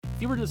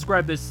you were to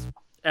describe this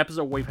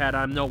episode we've had,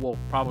 I know we'll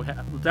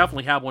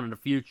definitely have one in the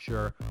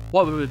future,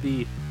 what would it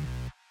be?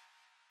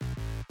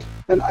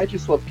 And I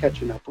just love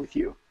catching up with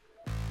you.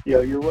 You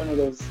know, you're one of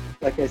those,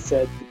 like I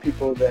said, the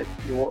people that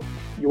you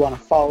want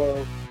to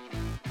follow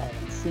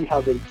and see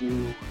how they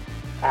do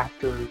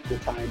after the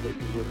time that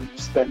you were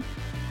spent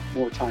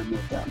more time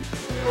with them.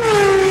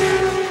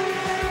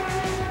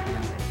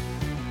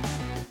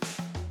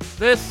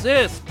 This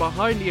is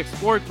Behind the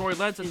Exploratory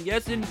Lenses, and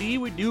yes, indeed,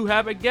 we do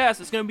have a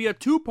guest. It's going to be a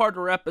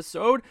two-parter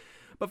episode,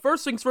 but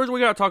first things first, we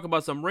got to talk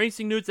about some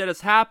racing news that has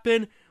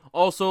happened,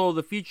 also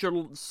the future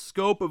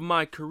scope of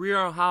my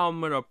career, how I'm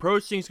going to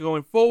approach things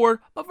going forward.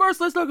 But first,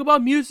 let's talk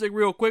about music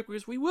real quick,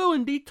 because we will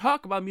indeed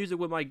talk about music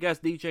with my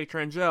guest, DJ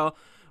Tranchell,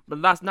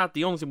 but that's not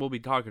the only thing we'll be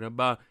talking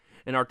about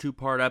in our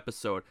two-part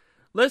episode.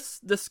 Let's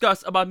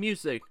discuss about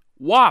music.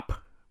 WAP.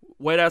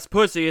 Wet ass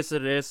pussy, yes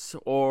it is,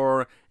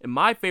 or in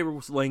my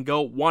favorite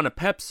lingo, want a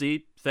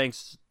Pepsi,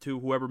 thanks to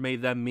whoever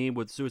made that meme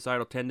with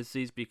suicidal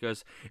tendencies,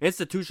 because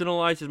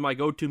institutionalized is my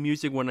go-to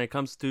music when it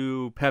comes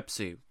to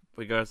Pepsi,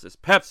 because it's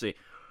Pepsi.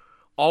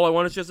 All I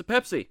want is just a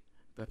Pepsi.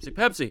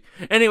 Pepsi.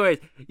 Anyways,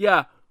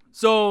 yeah,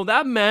 so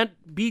that meant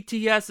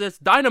BTS's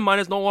Dynamite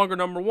is no longer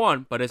number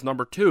 1, but it's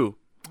number 2.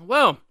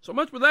 Well, so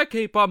much for that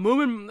K-pop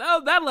movement.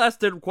 Well, that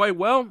lasted quite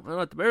well.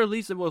 At the very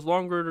least, it was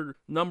longer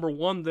number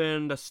 1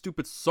 than the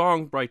stupid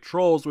song by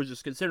Trolls, which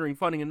is considering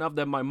funny enough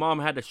that my mom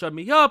had to shut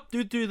me up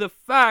due to the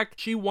fact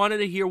she wanted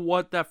to hear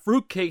what that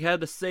fruitcake had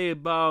to say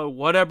about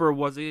whatever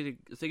was it.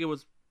 I think it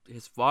was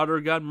his father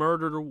got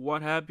murdered or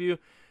what have you.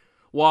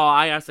 Well,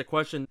 I asked a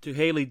question to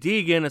Haley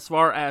Deegan as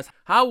far as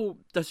how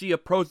does she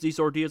approach these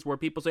ordeals where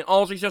people say,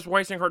 oh, she's just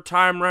wasting her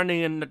time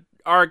running in the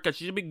arc,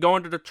 she should be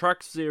going to the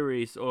truck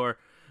series, or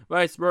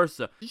vice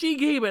versa. She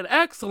gave an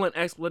excellent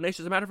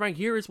explanation. As a matter of fact,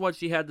 here is what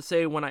she had to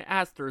say when I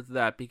asked her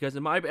that, because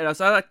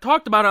as I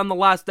talked about it on the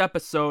last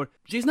episode,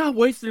 she's not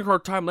wasting her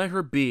time, let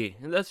her be.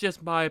 And that's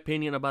just my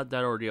opinion about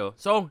that ordeal.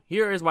 So,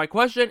 here is my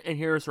question, and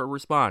here is her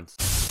response.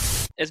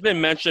 It's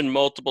been mentioned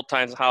multiple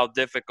times how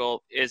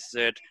difficult is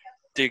it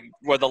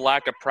with the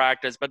lack of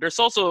practice, but there's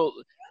also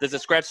the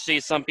discrepancy,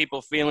 some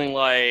people feeling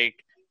like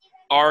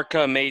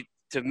ARCA may,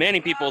 to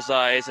many people's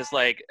eyes, is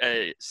like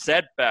a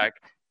setback.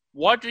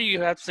 What do you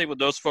have to say with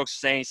those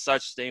folks saying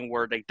such thing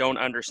where they don't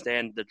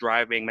understand the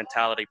driving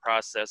mentality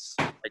process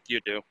like you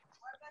do?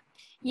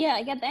 Yeah,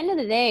 like at the end of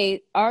the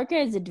day, ARCA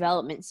is a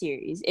development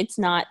series. It's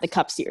not the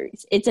Cup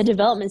series. It's a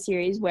development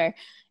series where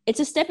it's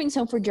a stepping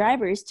stone for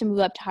drivers to move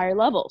up to higher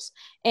levels.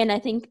 And I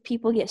think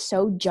people get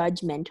so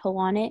judgmental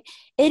on it.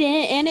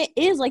 And it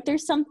is like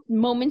there's some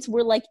moments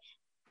where like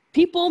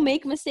people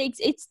make mistakes.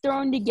 It's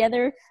thrown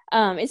together.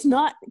 It's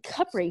not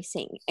Cup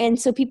racing. And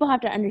so people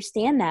have to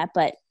understand that.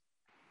 But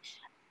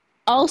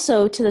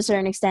also, to a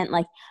certain extent,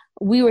 like,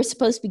 we were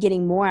supposed to be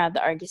getting more out of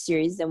the ARCA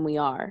series than we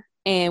are.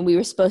 And we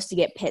were supposed to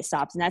get pit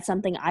stops. And that's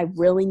something I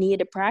really need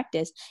to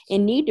practice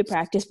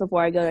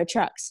before I go to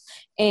trucks.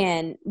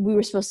 And we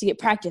were supposed to get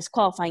practice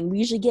qualifying. We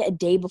usually get a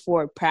day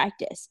before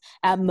practice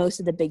at most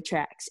of the big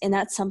tracks. And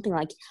that's something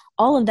like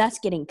all of that's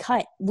getting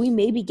cut. We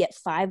maybe get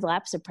 5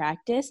 laps of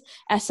practice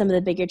at some of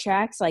the bigger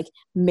tracks like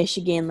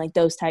Michigan, like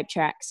those type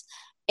tracks.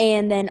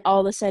 And then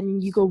all of a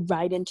sudden you go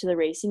right into the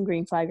racing,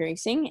 green flag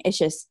racing.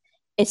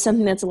 It's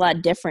something that's a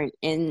lot different,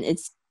 and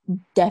it's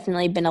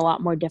definitely been a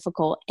lot more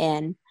difficult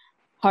and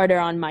harder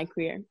on my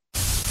career.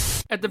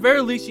 At the very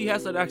least, she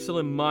has an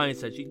excellent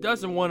mindset. She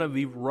doesn't want to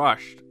be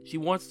rushed. She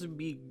wants to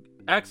be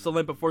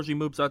excellent before she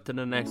moves up to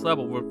the next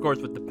level. Of course,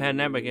 with the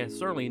pandemic, it's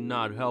certainly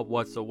not helped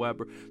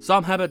whatsoever.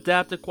 Some have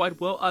adapted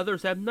quite well,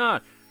 others have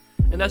not.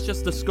 And that's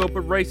just the scope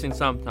of racing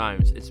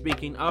sometimes. And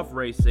speaking of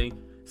racing,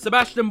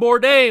 Sebastian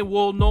Bourdais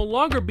will no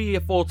longer be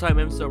a full-time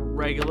IMSA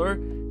regular,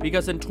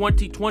 because in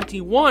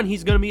 2021,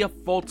 he's going to be a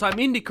full-time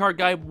IndyCar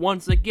guy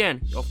once again.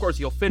 Of course,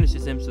 he'll finish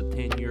his IMSA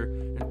tenure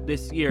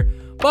this year.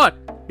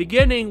 But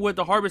beginning with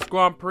the Harvest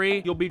Grand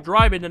Prix, you'll be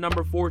driving the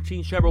number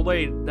 14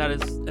 Chevrolet. That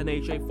is an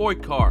AJ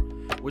Foyt car,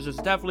 which is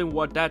definitely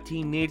what that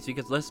team needs,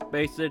 because let's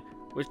face it,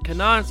 with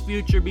Kanan's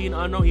future being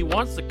unknown, he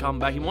wants to come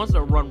back. He wants to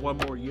run one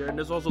more year. And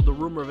there's also the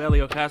rumor of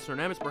Elio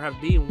Castroneves perhaps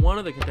being one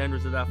of the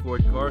contenders of that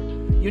Ford car.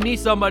 You need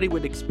somebody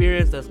with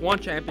experience that's won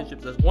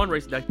championships, that's won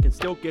races, that can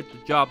still get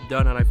the job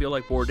done. And I feel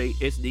like Bourdais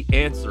is the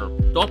answer.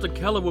 Dalton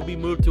Kellett will be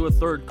moved to a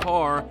third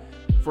car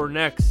for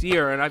next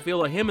year. And I feel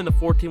like him in the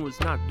 14 was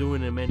not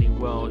doing him any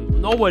well.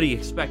 Nobody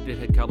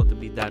expected Kellett to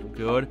be that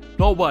good.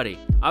 Nobody.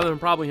 Other than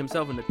probably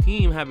himself and the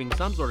team having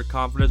some sort of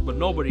confidence, but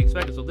nobody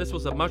expected. So this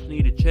was a much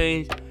needed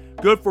change.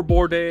 Good for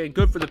Bourdais and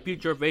good for the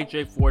future of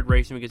AJ Foyt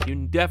Racing, because you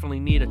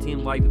definitely need a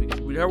team like that, because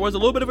there was a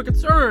little bit of a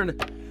concern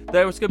that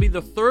it was going to be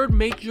the third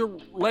major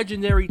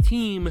legendary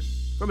team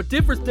from a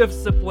different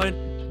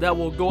discipline that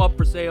will go up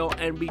for sale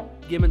and be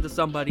given to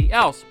somebody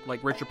else,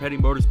 like Richard Petty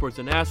Motorsports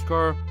and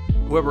NASCAR,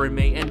 whoever it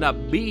may end up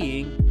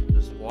being.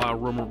 There's a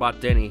wild rumor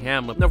about Denny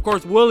Hamlin. And of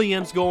course,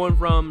 Williams going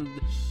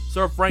from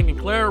Sir Frank and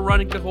Claire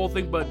running the whole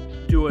thing, but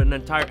to an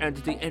entire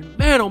entity. And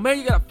man, oh man,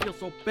 you gotta feel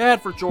so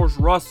bad for George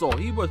Russell.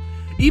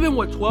 Even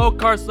with 12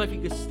 cars left, he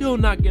could still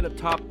not get a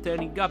top 10.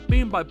 He got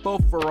beaten by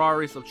both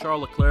Ferraris of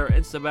Charles Leclerc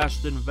and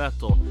Sebastian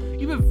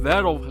Vettel. Even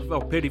Vettel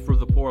felt pity for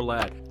the poor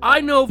lad. I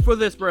know for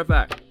this for a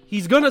fact,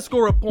 he's gonna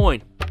score a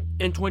point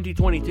in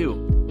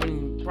 2022.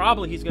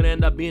 Probably he's going to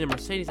end up being a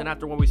Mercedes, and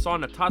after what we saw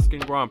in the Tuscan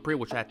Grand Prix,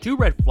 which had 2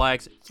 red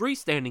flags, 3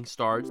 standing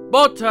starts,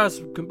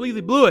 Bottas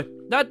completely blew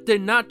it. That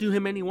did not do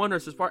him any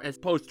wonders as far as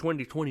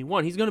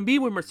post-2021. He's going to be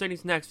with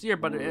Mercedes next year,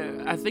 but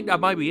I think that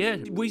might be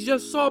it. We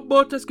just saw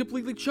Bottas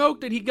completely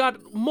choked, and he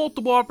got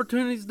multiple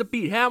opportunities to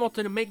beat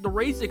Hamilton and make the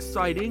race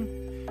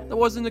exciting. That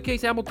wasn't the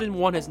case. Hamilton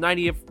won his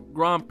 90th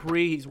Grand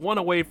Prix. He's 1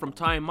 away from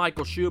tying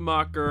Michael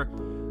Schumacher.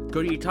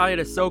 Could he tie it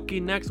to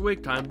Soki next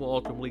week? Time will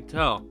ultimately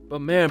tell.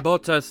 But man,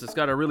 Bottas has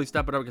got to really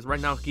step it up because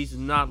right now he's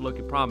not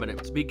looking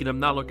prominent. Speaking of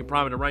not looking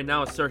prominent, right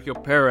now it's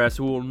Sergio Perez,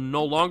 who will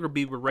no longer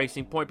be with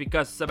Racing Point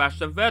because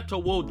Sebastian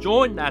Vettel will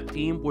join that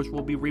team, which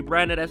will be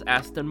rebranded as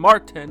Aston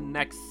Martin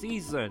next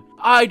season.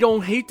 I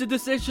don't hate the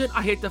decision.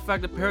 I hate the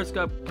fact that Perez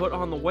got put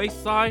on the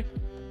wayside.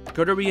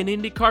 Could there be an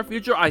IndyCar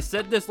future? I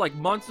said this like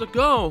months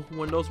ago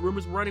when those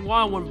rumors were running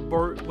wild.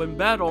 When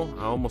Vettel,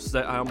 I almost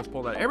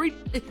pulled that.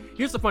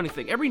 Here's the funny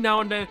thing: every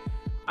now and then,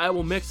 I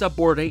will mix up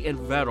Bourdais and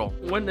Vettel.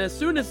 As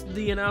soon as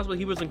the announcement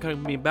he wasn't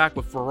coming back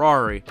with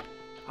Ferrari,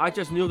 I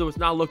just knew that was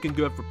not looking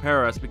good for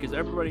Perez because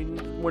everybody,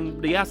 when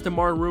the Aston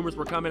Martin rumors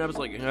were coming, I was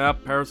like, yeah,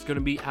 Perez is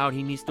gonna be out.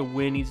 He needs to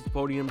win. He needs the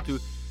podium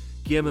to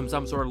give him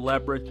some sort of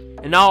leverage.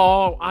 And now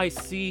all I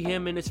see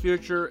him in his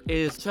future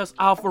is just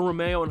Alfa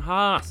Romeo and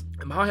Haas.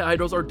 And my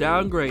idols are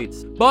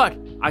downgrades. But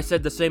I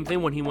said the same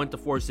thing when he went to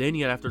Force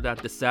India after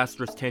that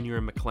disastrous tenure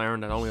in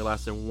McLaren that only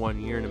lasted 1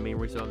 year. And the main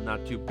reason I'm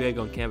not too big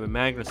on Kevin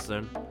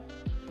Magnussen.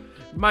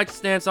 My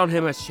stance on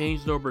him has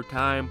changed over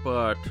time,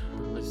 but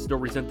I still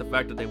resent the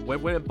fact that they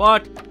went with it.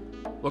 But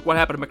look what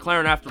happened to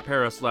McLaren after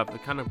Perez left.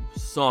 It kind of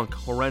sunk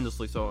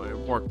horrendously, so it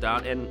worked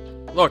out.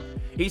 And look,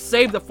 he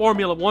saved the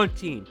Formula One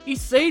team. He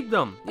saved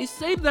them. He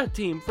saved that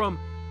team from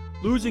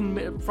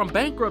from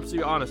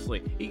bankruptcy,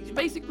 honestly. He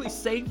basically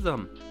saved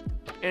them.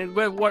 And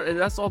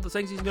that's all the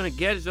things he's going to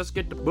get is just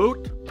get the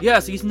boot.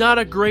 Yes, he's not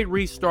a great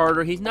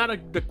restarter. He's not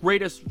the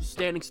greatest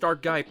standing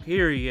start guy,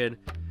 period.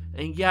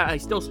 And yeah, I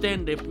still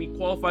stand if he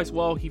qualifies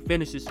well, he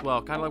finishes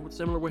well. Kind of like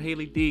similar with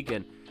Haley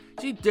Deegan.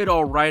 She did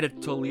alright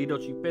at Toledo.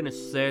 She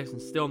finished 6th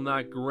and still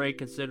not great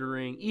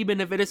considering,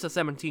 even if it is a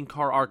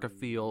 17-car ARCA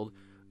field,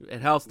 it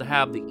helps to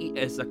have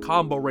it's a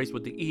combo race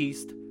with the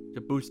East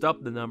to boost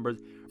up the numbers.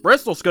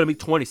 Bristol's going to be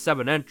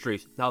 27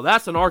 entries. Now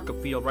that's an ARCA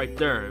field right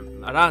there.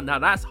 Now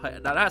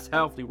that's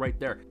healthy right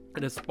there.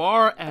 And as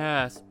far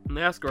as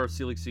NASCAR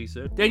silly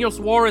season, Daniel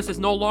Suarez is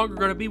no longer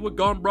going to be with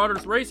Gone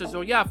Brothers Races.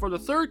 So yeah, for the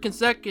 3rd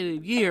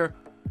consecutive year,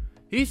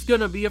 he's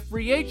going to be a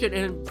free agent.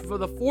 And for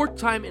the 4th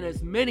time in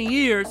as many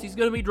years, he's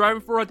going to be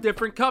driving for a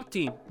different Cup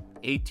team.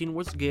 18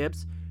 was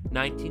Gibbs,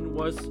 19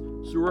 was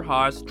Stuart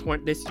Haas,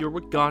 20 this year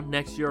with Gunn,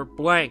 next year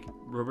blank.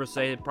 Rumors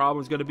say the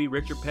problem is going to be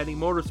Richard Petty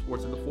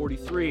Motorsports in the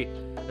 43.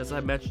 As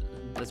I mentioned,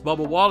 as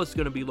Bubba Wallace is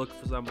going to be looking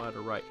for somebody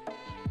to write.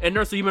 And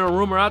there's even a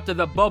rumor out there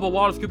that Bubba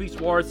Wallace could be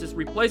Suarez's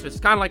replacement.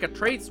 It's kind of like a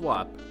trade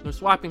swap. They're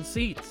swapping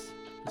seats,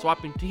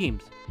 swapping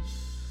teams.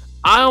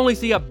 I only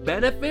see a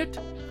benefit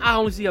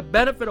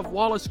of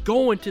Wallace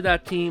going to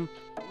that team.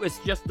 It's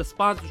just the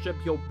sponsorship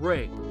he'll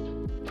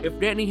bring. If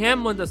Denny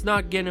Hamlin does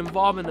not get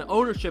involved in the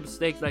ownership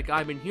stakes like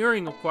I've been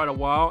hearing for quite a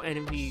while, and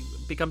if he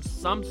becomes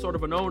some sort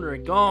of an owner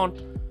and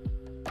gone,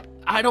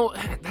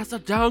 that's a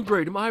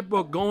downgrade in my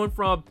book, going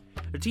from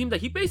a team that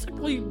he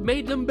basically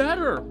made them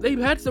better. They've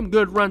had some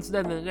good runs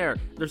then and there.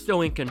 They're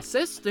still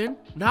inconsistent.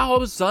 Now all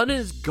of a sudden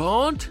it's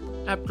gone.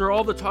 After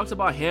all the talks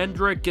about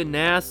Hendrick,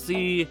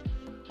 Ganassi,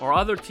 or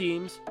other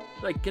teams,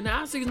 like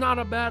Ganassi is not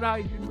a bad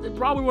idea.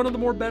 Probably one of the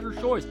more better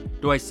choices.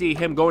 Do I see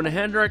him going to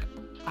Hendrick?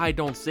 I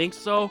don't think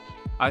so.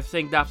 I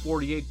think that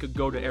 48 could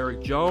go to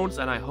Eric Jones,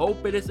 and I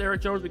hope it is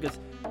Eric Jones because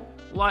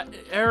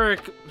Eric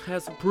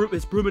has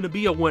proven to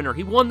be a winner.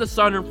 He won the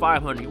Southern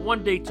 500. He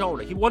won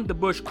Daytona. He won the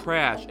Busch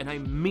Crash, and I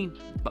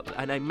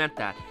meant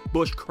that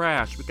Busch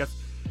Crash because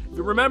if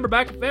you remember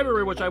back in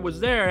February, which I was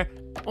there,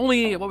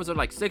 only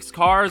 6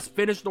 cars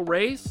finished the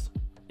race,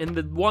 and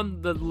the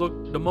one that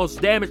looked the most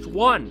damaged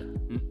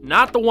won.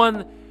 Not the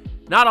one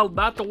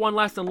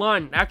last in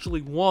line,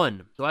 actually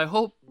won. So I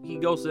hope he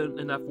goes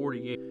in that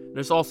 48.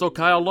 There's also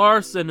Kyle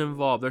Larson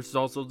involved. There's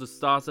also the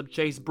stars of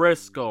Chase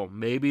Briscoe,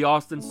 maybe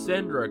Austin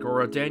Cindric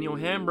or a Daniel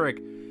Hambrick.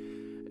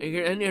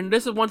 And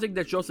this is one thing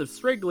that Joseph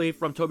Strigley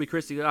from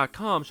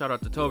TobyChristie.com, shout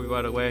out to Toby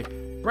by the way,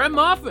 Brett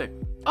Moffitt.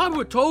 I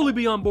would totally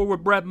be on board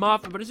with Brett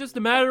Moffitt, but it's just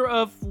a matter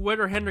of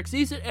whether Hendrick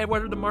sees it and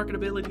whether the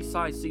marketability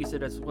side sees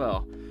it as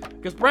well.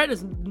 Because Brett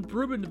has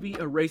proven to be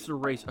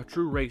a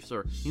true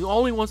racer. He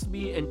only wants to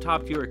be in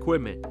top tier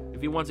equipment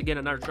if he wants to get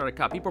another shot at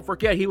Cup. People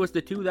forget he was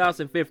the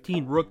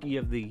 2015 Rookie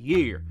of the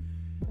Year.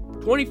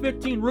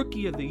 2015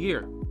 Rookie of the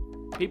Year.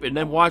 People, and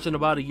then watching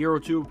about a year or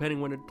two, depending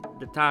when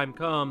the time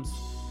comes,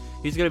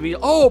 he's going to be,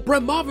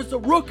 Brett Moffitt's a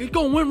rookie. He's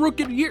going to win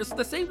Rookie of the Year. It's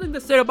the same thing they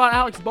said about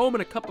Alex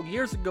Bowman a couple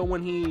years ago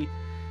when he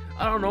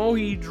I don't know,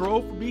 he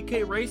drove for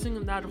BK Racing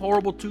in that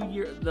horrible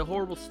the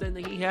horrible stint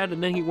that he had,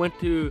 and then he went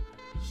to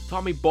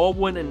Tommy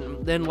Baldwin,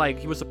 and then like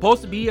he was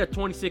supposed to be a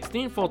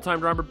 2016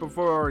 full-time driver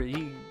before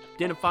he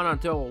didn't find out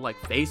until like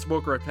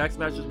Facebook or a text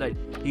message that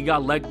he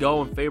got let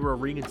go in favor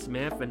of Regan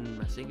Smith,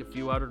 and I think a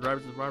few other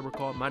drivers, if I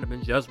recall. It might have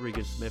been just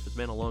Regan Smith. It's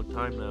been a long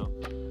time now.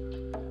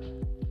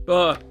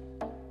 But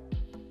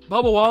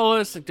Bubba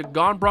Wallace and the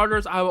Gone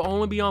Brothers, I will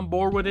only be on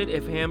board with it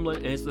if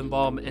Hamlin is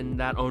involved in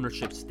that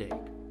ownership stake.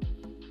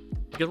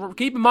 Because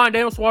keep in mind,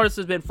 Daniel Suarez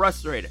has been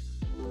frustrated.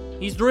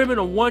 He's driven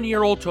a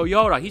 1-year-old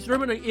Toyota. He's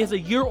driven a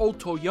year-old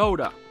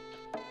Toyota.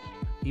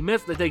 He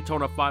missed the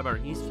Daytona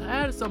 500. He's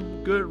had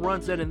some good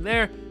runs in and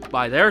there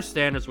by their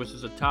standards, which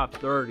is a top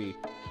 30.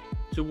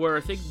 To where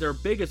I think their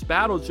biggest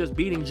battle is just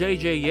beating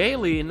J.J.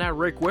 Yaley in that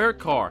Rick Ware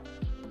car.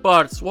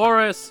 But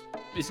Suarez,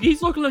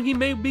 he's looking like he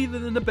may be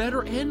in the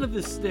better end of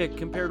the stick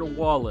compared to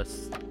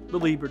Wallace,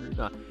 believe it or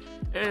not.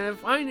 And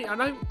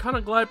I'm kind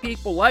of glad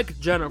people like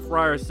Jenna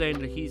Fryer saying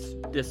that he's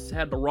just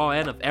had the raw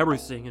end of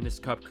everything in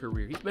his Cup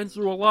career. He's been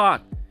through a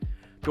lot.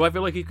 Do I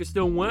feel like he could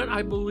still win?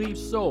 I believe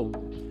so.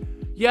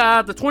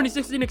 Yeah, the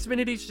 2016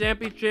 Xfinity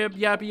Championship,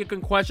 yeah, you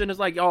can question. It's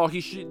like, oh,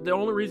 the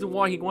only reason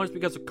why he won is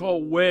because of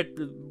cold wind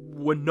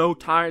when no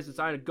tires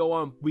decided to go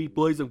on Be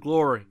Blaze of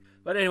Glory.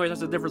 But anyways,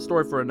 that's a different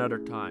story for another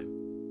time.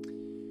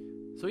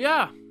 So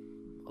yeah,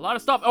 a lot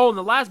of stuff. Oh, and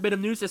the last bit of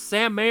news is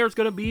Sam Mayer's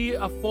going to be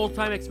a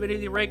full-time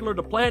Xfinity regular.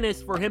 The plan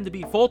is for him to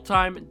be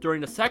full-time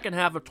during the second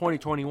half of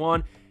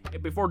 2021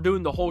 before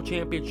doing the whole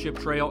championship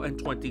trail in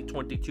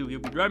 2022. He'll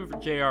be driving for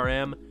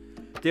JRM,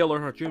 Dale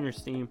Earnhardt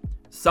Jr.'s team.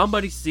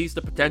 Somebody sees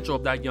the potential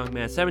of that young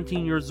man.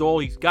 17 years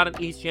old. He's got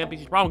an East Championship.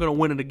 He's probably going to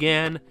win it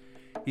again.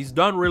 He's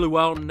done really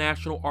well in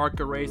national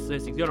ARCA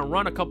races. He's going to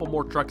run a couple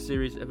more Truck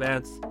Series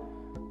events.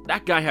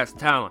 That guy has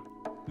talent.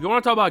 If you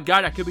want to talk about a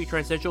guy that could be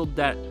Tranchell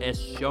that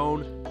has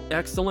shown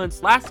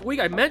excellence, last week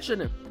I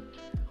mentioned him.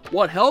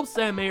 What helped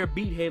Sam Mayer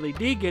beat Hailie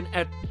Deegan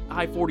at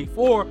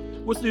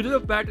I-44 was due to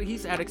the fact that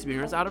he's had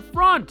experience out of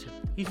front.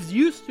 He's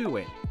used to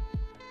it.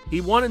 He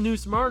won at New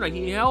Smyrna.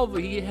 He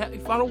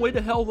found a way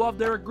to held off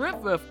Derek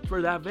Griffith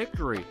for that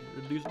victory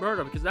at New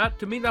Smyrna. Because that,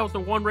 to me, that was the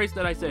one race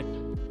that I said,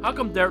 how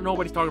come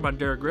nobody's talking about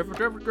Derek Griffith?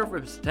 Derek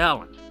Griffith is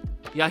talent.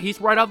 Yeah,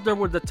 he's right up there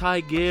with the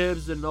Ty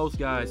Gibbs and those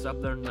guys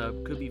up there in the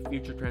could be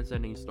future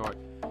transcending star.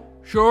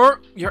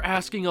 Sure, you're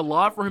asking a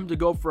lot for him to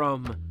go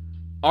from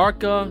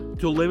ARCA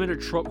to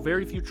limited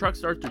very few truck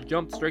starts to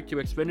jump straight to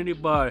Xfinity,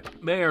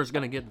 but Mayer's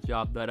gonna get the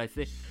job done, I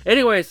think.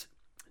 Anyways,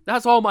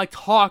 that's all my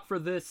talk for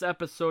this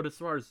episode as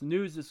far as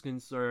news is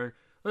concerned.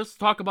 Let's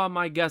talk about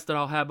my guest that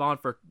I'll have on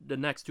for the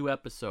next 2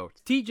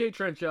 episodes. TJ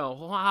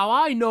Tranchell. How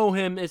I know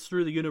him is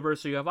through the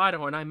University of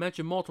Idaho, and I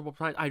mentioned multiple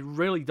times I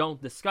really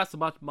don't discuss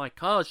about my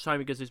college time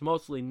because it's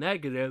mostly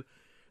negative,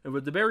 and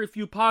with the very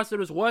few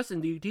positives was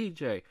indeed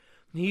TJ.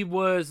 He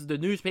was the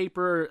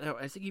newspaper,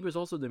 I think he was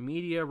also the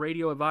media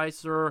radio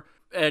advisor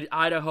at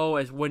Idaho.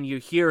 As when you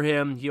hear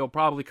him, he'll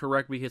probably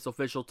correct me his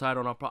official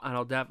title,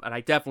 and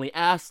I definitely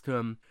asked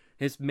him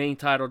his main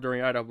title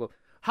during Idaho.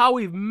 How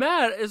we've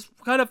met is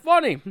kind of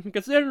funny,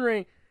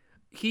 considering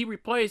he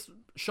replaced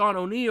Sean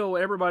O'Neill.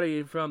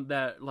 Everybody from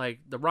that,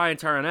 like the Ryan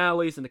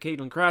Taranellis and the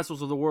Caitlin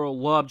Crassels of the world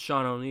loved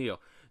Sean O'Neill.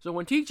 So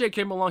when TJ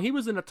came along, he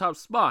was in a tough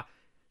spot.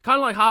 Kind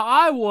of like how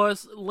I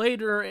was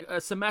later,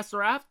 a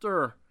semester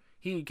after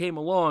he came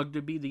along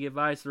to be the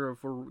advisor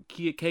for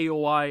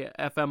KOI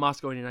FM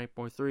Moscow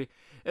 89.3.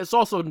 It's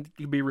also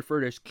to be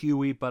referred as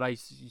QE, but I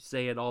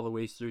say it all the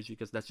way through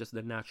because that's just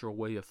the natural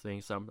way of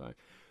things sometimes.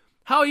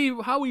 How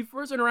we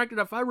first interacted,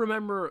 if I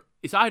remember,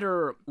 is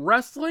either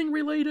wrestling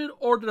related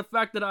or to the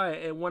fact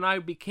that when I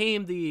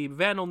became the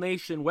Vandal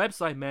Nation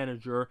website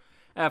manager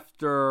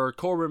after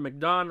Corbin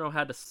McDonald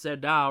had to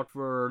sit out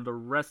for the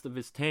rest of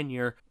his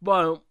tenure.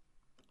 But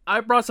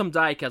I brought some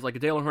diecast, like a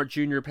Dale Earnhardt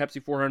Jr.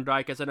 Pepsi 400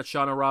 diecast and a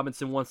Shawna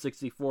Robinson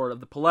 164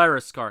 of the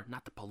Polaris car.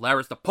 Not the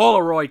Polaris, the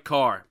Polaroid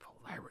car.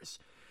 Polaris.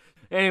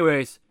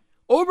 Anyways,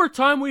 over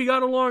time, we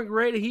got along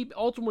great. He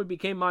ultimately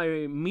became my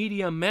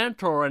media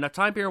mentor in a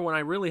time period when I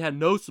really had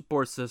no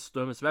support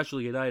system,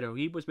 especially at Idaho.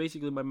 He was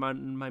basically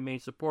my main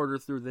supporter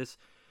through this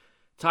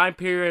time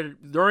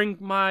period during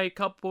my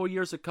couple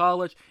years of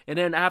college and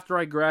then after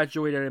I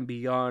graduated and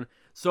beyond.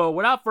 So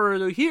without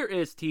further ado, here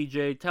is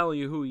TJ telling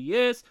you who he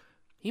is.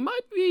 He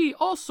might be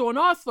also an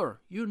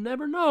author. You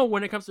never know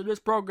when it comes to this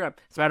program.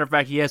 As a matter of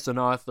fact, he is an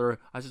author.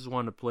 I just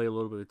wanted to play a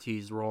little bit of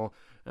tease role.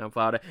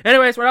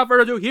 Anyways, without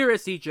further ado, here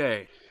is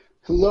TJ.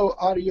 Hello,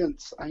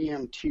 audience. I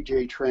am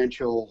TJ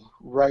Tranchell,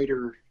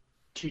 writer,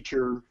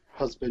 teacher,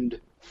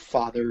 husband,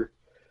 father.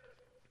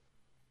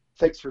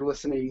 Thanks for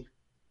listening.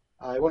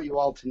 I want you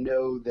all to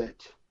know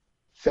that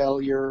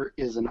failure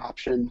is an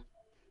option.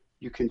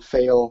 You can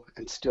fail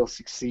and still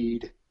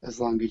succeed as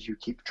long as you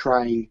keep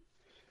trying.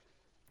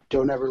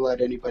 Don't ever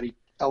let anybody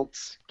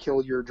else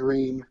kill your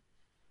dream.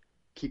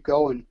 Keep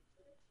going.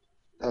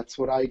 That's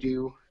what I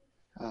do.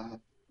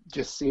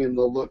 Just seeing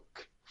the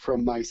look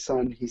from my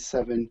son, he's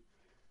 7,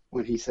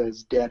 when he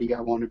says, "Daddy,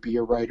 I want to be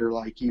a writer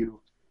like you,"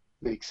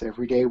 makes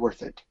every day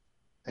worth it.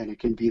 And it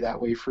can be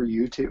that way for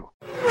you too.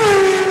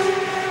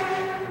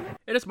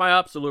 It is my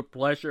absolute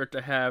pleasure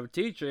to have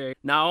TJ.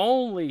 Not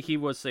only he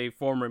was a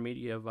former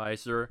media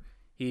advisor,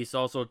 he's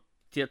also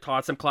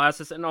taught some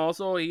classes, and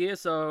also he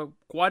is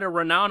quite a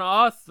renowned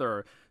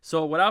author.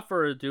 So without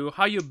further ado,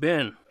 how you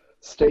been?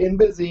 Staying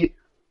busy,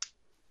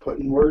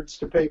 putting words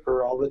to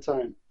paper all the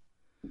time.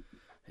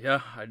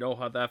 Yeah, I know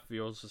how that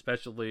feels,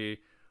 especially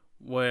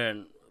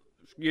when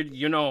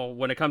you know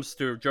when it comes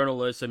to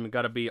journalism, you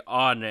got to be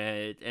on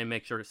it and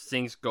make sure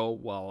things go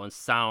well and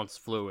sounds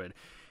fluid.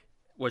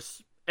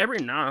 Which every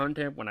now and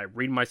then when I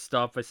read my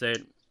stuff, I say,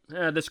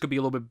 this could be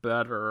a little bit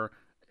better.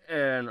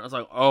 And I was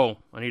like, oh,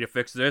 I need to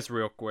fix this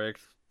real quick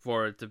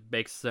for it to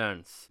make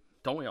sense.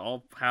 Don't we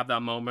all have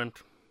that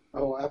moment?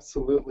 Oh,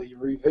 absolutely.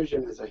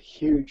 Revision is a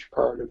huge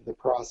part of the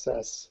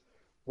process,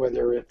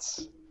 whether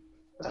it's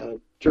a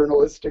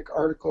journalistic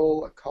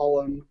article, a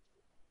column,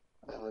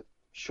 a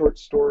short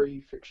story,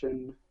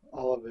 fiction,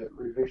 all of it.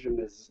 Revision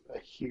is a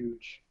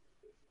huge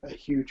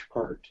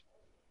part.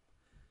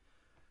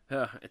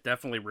 Yeah,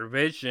 definitely.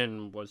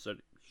 Revision was a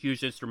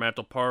huge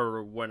instrumental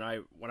part when I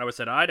was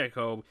at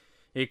Idaho,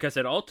 because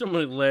it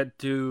ultimately led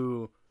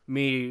to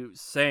me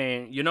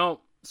saying,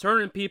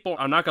 certain people,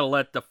 I'm not going to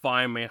let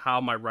define me how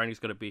my writing's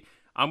going to be.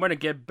 I'm going to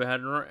get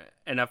better,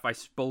 and if I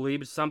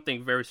believe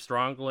something very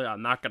strongly,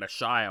 I'm not going to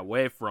shy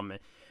away from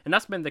it. And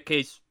that's been the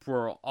case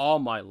for all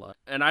my life.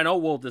 And I know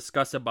we'll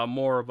discuss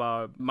more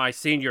about my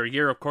senior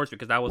year, of course,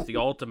 because that was the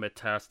ultimate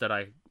test that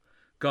I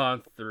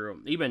gone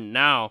through, even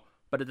now.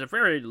 But at the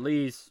very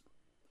least,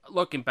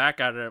 looking back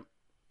at it,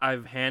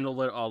 I've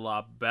handled it a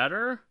lot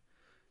better.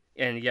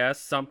 And yes,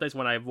 sometimes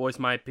when I voice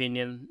my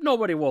opinion,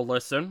 nobody will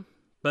listen.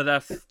 But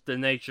that's the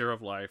nature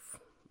of life.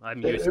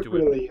 I'm used to it. It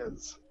really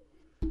is.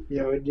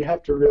 And you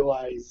have to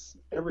realize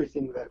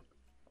everything that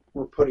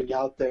we're putting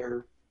out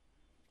there,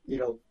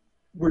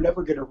 we're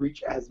never going to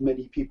reach as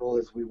many people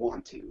as we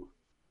want to.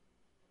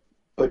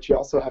 But you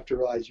also have to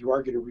realize you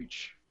are going to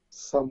reach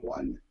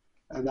someone,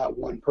 and that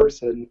one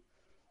person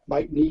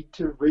might need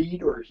to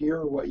read or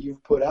hear what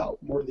you've put out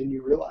more than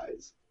you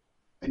realize.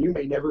 And you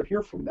may never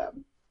hear from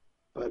them,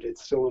 but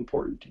it's still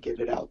important to get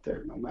it out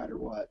there no matter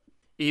what.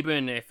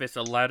 Even if it's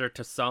a letter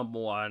to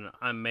someone,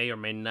 I may or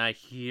may not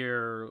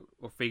hear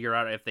or figure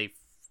out if they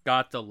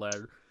got the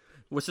letter.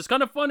 Which is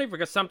kind of funny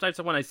because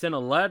sometimes when I send a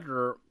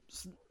letter,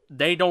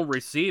 they don't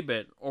receive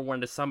it. Or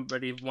when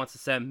somebody wants to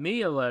send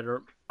me a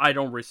letter, I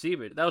don't receive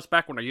it. That was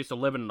back when I used to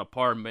live in an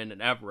apartment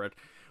in Everett,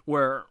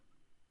 where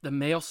the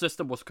mail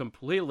system was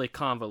completely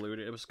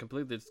convoluted. It was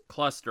completely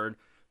clustered,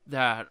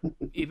 that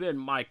even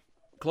my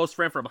close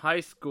friend from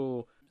high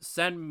school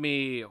sent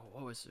me,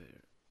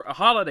 a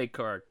holiday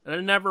card, and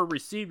I never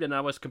received it, and I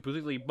was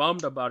completely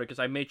bummed about it because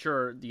I made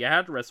sure the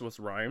address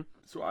was right.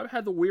 So I've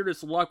had the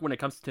weirdest luck when it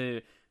comes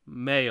to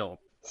mail.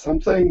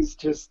 Some things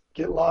just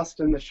get lost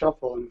in the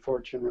shuffle,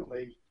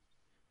 unfortunately.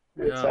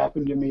 It's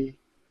happened to me.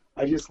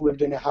 I just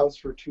lived in a house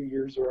for 2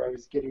 years where I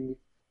was getting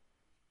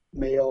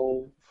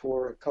mail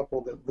for a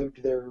couple that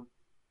lived there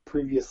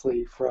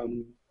previously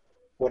from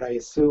what I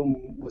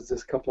assume was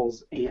this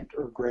couple's aunt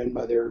or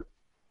grandmother.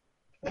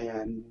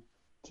 And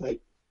it's like,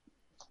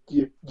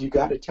 you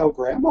got to tell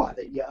grandma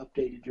that you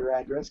updated your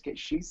address because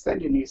she's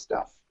sending you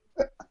stuff.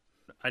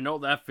 I know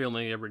that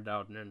feeling every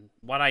now and then.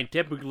 What I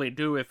typically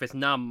do, if it's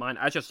not mine,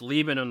 I just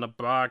leave it in the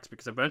box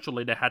because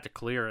eventually they had to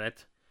clear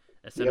it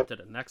and send it to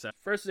the next episode.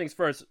 First things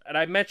first, and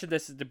I mentioned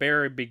this at the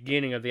very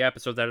beginning of the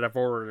episode that I've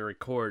already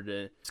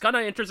recorded. It's kind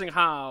of interesting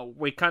how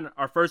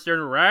our first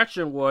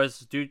interaction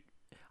was,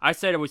 I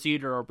said it was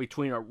either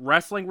between a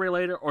wrestling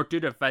related or due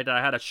to the fact that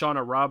I had a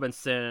Shawna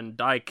Robinson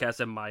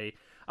diecast in my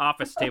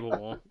office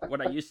table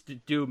when I used to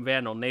do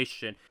Vandal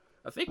Nation.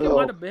 I think it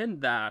might have been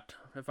that,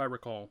 if I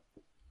recall.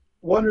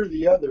 One or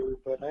the other,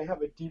 but I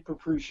have a deep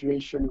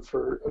appreciation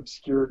for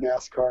obscure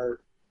NASCAR.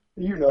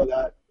 You know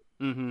that.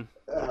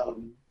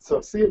 Mm-hmm. So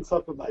seeing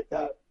something like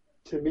that,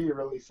 to me,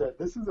 really said,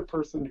 this is a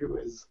person who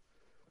is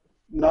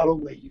not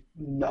only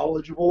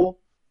knowledgeable,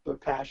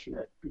 but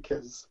passionate,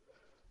 because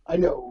I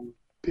know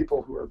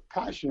people who are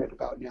passionate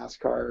about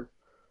NASCAR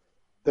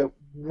that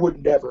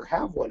would never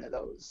have one of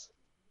those.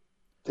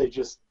 They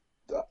just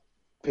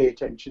pay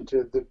attention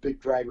to the big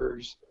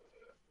drivers,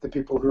 the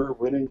people who are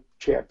winning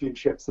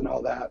championships and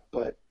all that,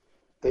 but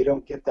they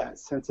don't get that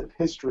sense of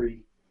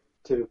history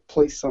to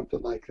place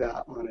something like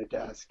that on a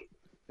desk.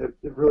 It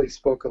really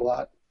spoke a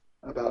lot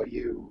about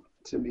you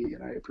to me,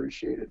 and I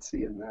appreciated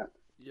seeing that.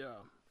 Yeah.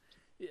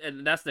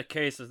 And that's the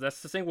case.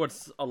 That's the thing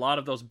with a lot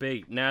of those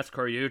big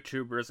NASCAR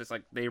YouTubers. It's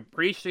like they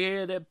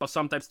appreciate it, but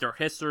sometimes their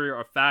history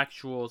or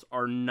factuals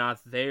are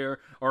not there,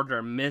 or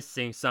they're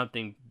missing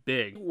something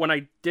big. When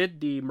I did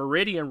the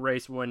Meridian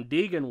race when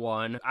Deegan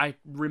won, I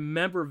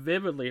remember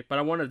vividly, but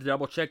I wanted to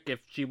double check if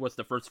she was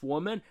the first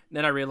woman.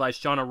 Then I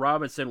realized Shawna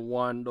Robinson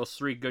won those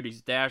 3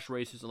 Goodies Dash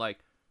races. Like,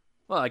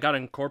 well, I got to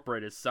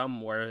incorporate it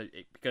somewhere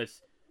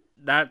because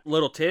that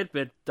little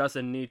tidbit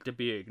doesn't need to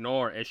be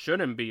ignored. It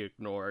shouldn't be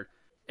ignored.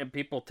 And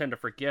people tend to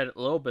forget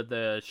a little bit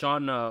the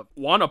Shawna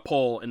won a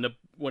pole in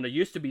when it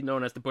used to be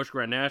known as the Busch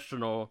Grand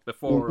National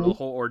before the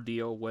whole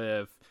ordeal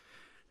with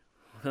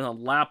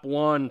lap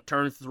 1,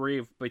 turn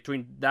 3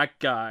 between that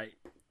guy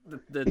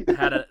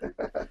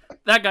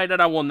that guy that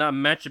I will not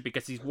mention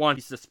because he's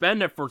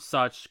suspended for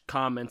such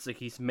comments that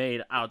he's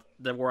made out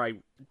there where I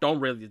don't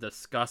really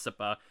discuss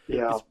about.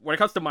 Yeah. When it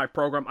comes to my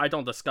program, I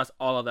don't discuss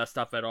all of that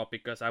stuff at all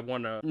because I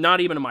want to, not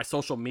even in my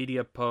social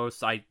media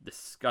posts, I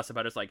discuss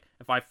about it. It's like,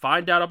 if I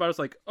find out about it, it's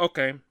like,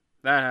 okay,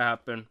 that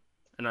happened,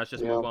 and let's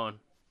just move on.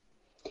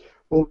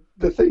 Well,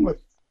 the thing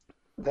with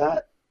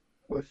that,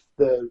 with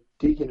the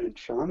Deegan and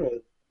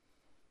Shawna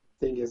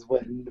thing is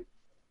when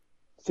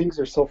things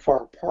are so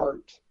far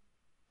apart,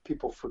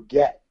 people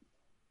forget.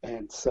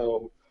 And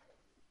so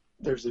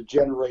there's a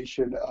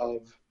generation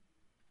of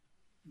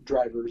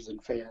drivers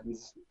and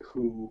fans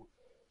who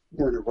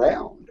weren't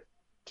around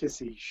to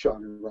see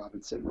Shawna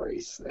Robinson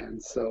race.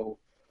 And so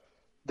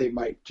they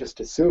might just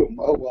assume,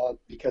 oh, well,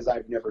 because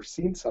I've never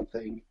seen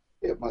something,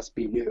 it must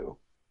be new.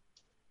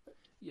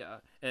 Yeah,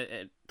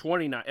 and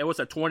 29. It was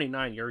a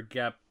 29-year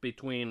gap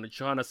between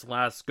Shawna's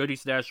last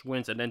Goodies Dash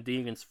wins and then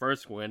Deegan's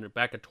first win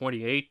back in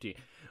 2018.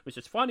 Which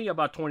is funny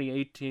about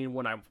 2018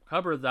 when I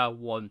covered that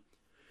one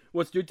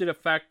was due to the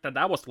fact that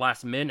that was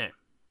last minute.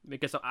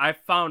 Because I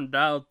found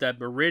out that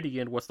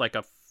Meridian was like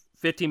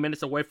 15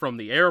 minutes away from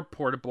the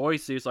airport of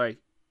Boise. It's like,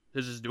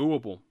 this is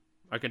doable.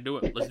 I can do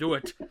it. Let's do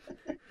it.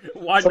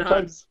 Why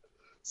not?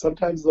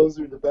 Sometimes those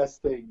are the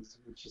best things.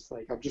 It's just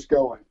like, I'm just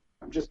going.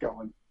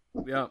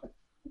 Yeah.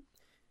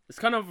 It's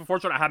kind of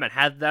unfortunate I haven't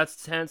had that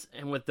sense.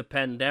 And with the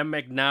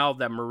pandemic now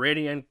that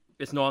Meridian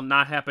is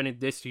not happening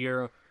this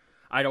year,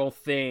 I don't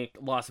think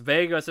Las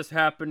Vegas is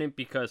happening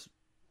because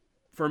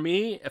for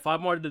me, if I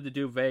wanted to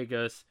do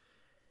Vegas,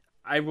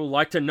 I would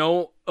like to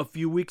know a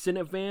few weeks in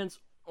advance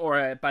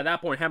or by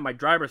that point have my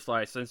driver's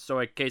license so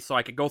I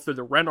could go through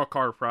the rental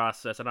car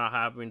process and not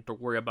having to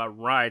worry about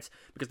rides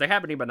because they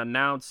haven't even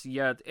announced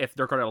yet if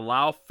they're going to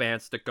allow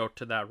fans to go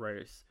to that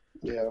race.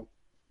 Yeah,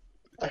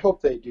 I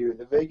hope they do.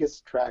 The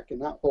Vegas track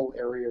and that whole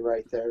area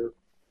right there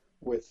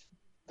with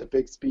the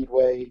big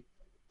speedway,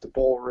 the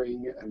bull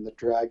ring, and the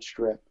drag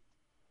strip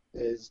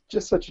is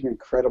just such an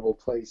incredible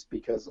place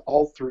because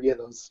all three of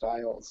those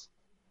styles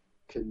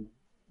can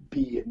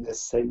be in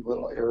this same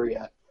little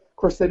area. Of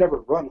course, they never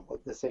run all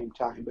at the same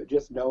time, but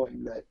just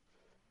knowing that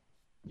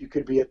you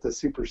could be at the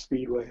super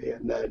speedway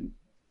and then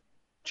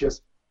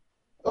just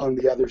on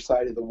the other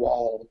side of the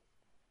wall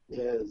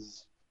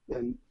is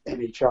an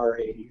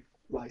NHRA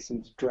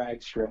licensed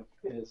drag strip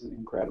is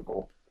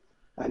incredible.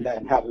 And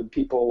then having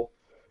people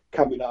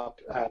coming up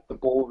at the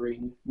bull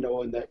ring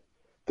knowing that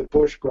the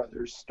Bush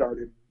brothers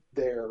started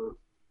there,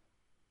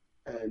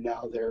 and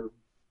now they're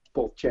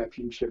both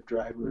championship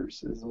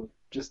drivers is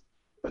just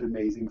an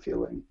amazing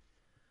feeling.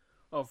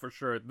 Oh, for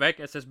sure.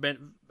 Vegas has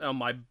been on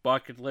my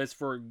bucket list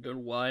for a good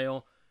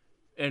while.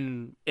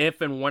 And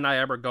if and when I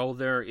ever go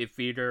there, if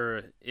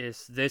either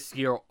is this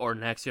year or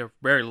next year,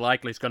 very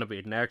likely it's going to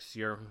be next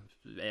year.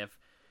 If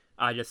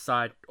I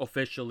decide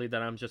officially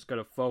that I'm just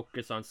going to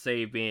focus on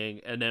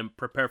saving and then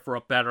prepare for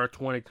a better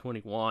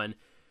 2021.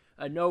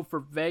 I know for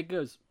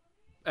Vegas,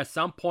 at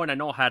some point, I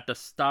know I had to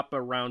stop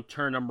around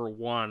turn number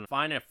 1,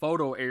 find a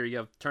photo area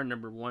of turn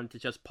number 1 to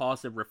just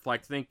pause and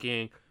reflect,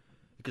 thinking,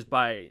 because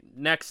by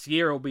next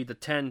year it'll be the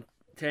 10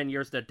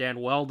 years that Dan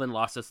Weldon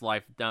lost his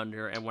life down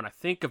there. And when I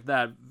think of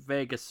that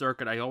Vegas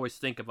circuit, I always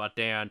think about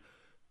Dan.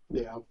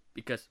 Yeah.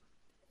 Because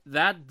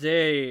that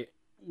day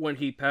when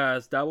he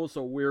passed, that was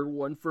a weird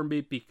one for me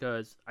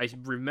because I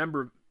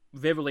remember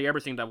vividly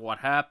everything that what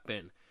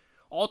happened.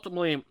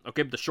 Ultimately, I'll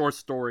give the short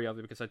story of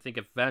it because I think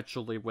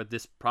eventually with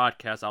this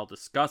podcast I'll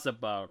discuss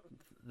about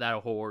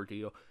that whole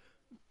ordeal.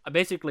 I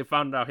basically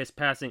found out his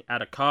passing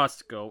at a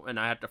Costco, and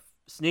I had to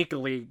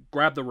sneakily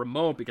grab the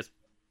remote because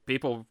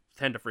people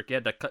tend to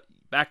forget that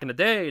back in the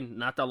day,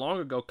 not that long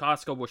ago,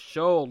 Costco would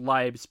show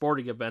live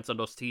sporting events on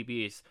those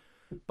TVs,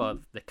 but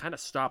they kind of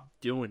stopped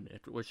doing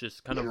it, which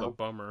is kind of a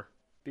bummer.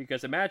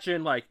 Because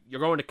imagine, like, you're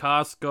going to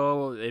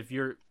Costco, if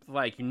you're,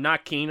 like, you're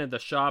not keen in the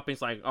shopping,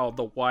 it's like, oh,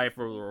 the wife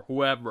or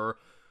whoever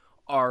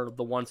are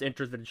the ones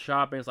interested in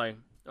shopping. It's like,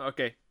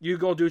 okay, you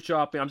go do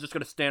shopping, I'm just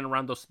going to stand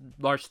around those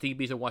large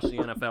TVs and watch the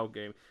NFL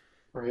game.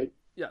 Right.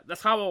 Yeah,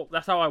 that's how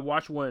I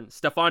watched when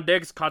Stephon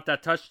Diggs caught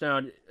that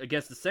touchdown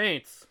against the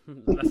Saints.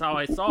 That's how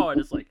I saw it.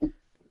 It's like, it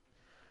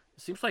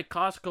seems like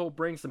Costco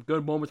brings some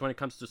good moments when it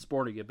comes to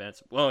sporting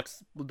events. Well,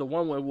 the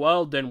one with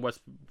Weldon was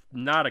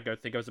not a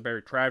good thing. It was a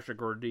very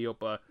tragic ordeal,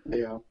 but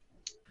yeah,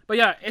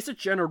 it's a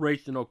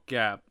generational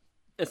gap.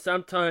 And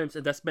sometimes,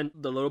 and that's been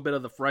the little bit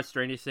of the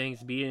frustrating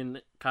things, being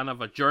kind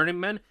of a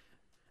journeyman.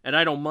 And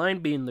I don't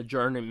mind being the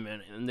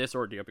journeyman in this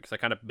ordeal because I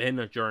kind of been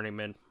a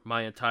journeyman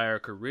my entire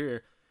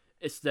career.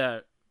 It's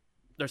that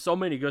there's so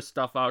many good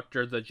stuff out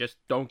there that just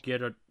don't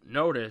get a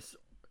notice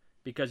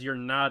because you're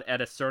not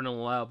at a certain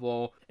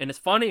level. And it's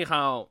funny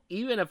how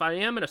even if I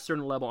am at a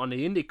certain level on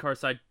the IndyCar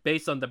side,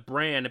 based on the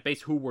brand and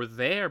based who were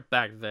there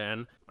back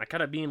then, I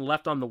kind of being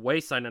left on the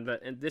wayside.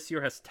 And this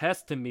year has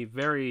tested me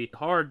very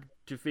hard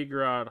to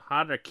figure out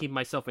how to keep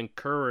myself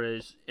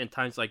encouraged in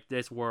times like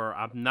this where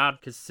I'm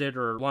not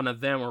considered one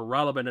of them or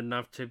relevant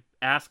enough to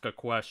ask a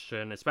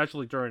question,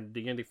 especially during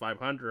the Indy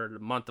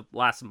 500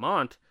 last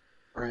month.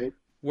 Right.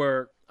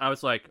 where I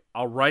was like,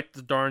 I'll write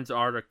the darn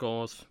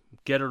articles,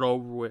 get it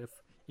over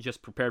with,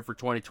 just prepared for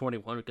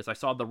 2021 because I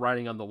saw the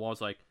writing on the wall. I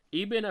was like,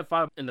 even if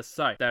I'm in the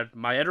site that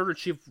my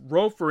editor-in-chief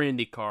wrote for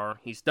IndyCar,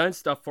 he's done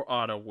stuff for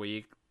Auto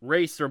Week,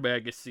 Racer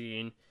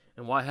Magazine,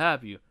 and what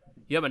have you.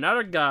 You have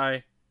another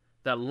guy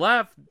that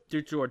left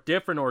due to a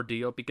different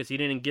ordeal because he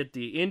didn't get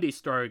the Indy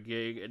Star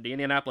gig. The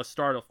Indianapolis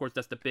Star, of course,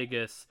 that's the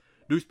biggest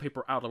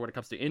newspaper outlet when it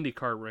comes to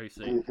IndyCar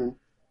racing. Mm-hmm.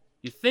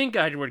 You think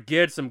I would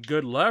get some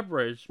good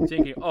leverage,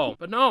 thinking, oh,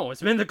 but no,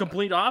 it's been the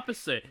complete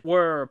opposite,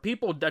 where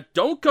people that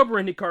don't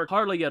cover IndyCar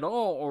hardly at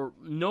all, or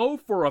know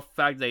for a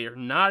fact they are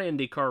not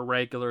IndyCar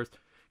regulars,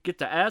 get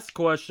to ask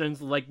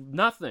questions like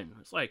nothing.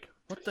 It's like,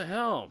 what the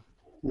hell?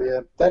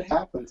 Yeah, that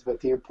happens, but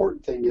the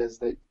important thing is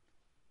that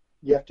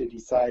you have to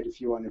decide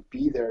if you want to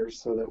be there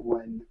so that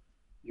when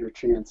your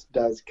chance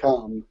does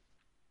come,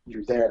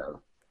 you're there,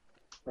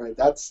 right?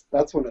 That's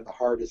one of the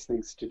hardest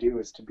things to do,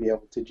 is to be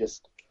able to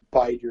just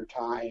bide your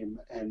time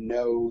and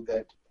know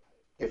that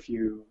if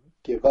you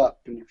give up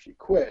and if you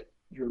quit,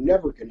 you're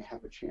never going to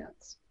have a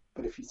chance.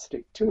 But if you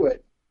stick to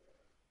it,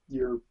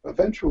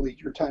 eventually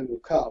your time will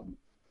come.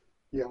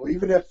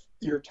 Even if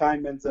your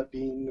time ends up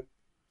being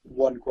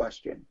one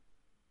question,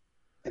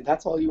 and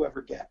that's all you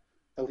ever get.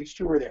 At least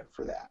you were there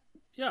for that.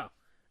 Yeah,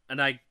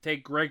 and I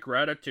take great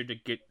gratitude to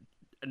get.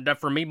 And that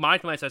for me, my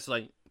mindset is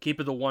like, keep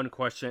it to one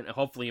question, and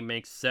hopefully it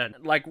makes sense.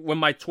 Like when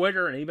my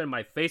Twitter and even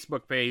my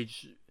Facebook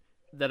page,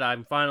 that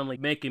I'm finally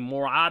making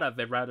more out of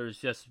it, rather it's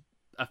just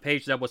a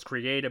page that was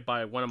created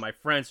by one of my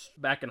friends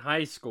back in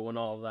high school and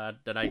all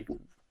that I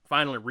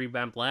finally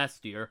revamped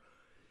last year,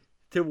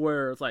 to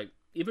where it's like,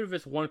 even if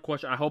it's one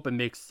question, I hope it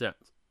makes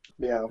sense.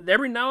 Yeah.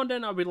 Every now and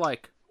then I'll be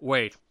like,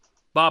 wait,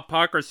 Bob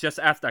Parker's just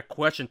asked that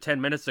question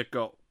 10 minutes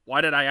ago. Why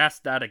did I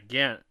ask that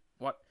again?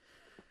 What?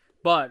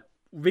 But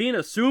being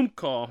a Zoom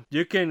call,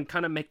 you can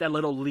kind of make that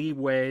little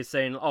leeway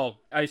saying, oh,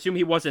 I assume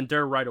he wasn't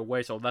there right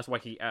away, so that's why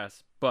he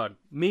asked. But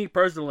me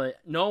personally,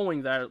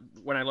 knowing that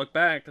when I look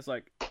back, it's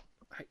like,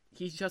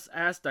 he just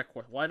asked that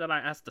question. Why did I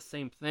ask the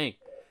same thing?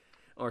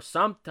 Or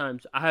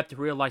sometimes I have to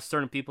realize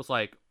certain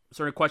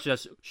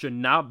questions should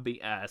not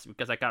be asked,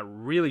 because I got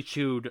really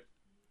chewed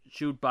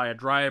by a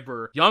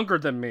driver younger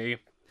than me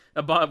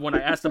about when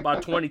I asked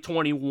about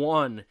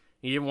 2021.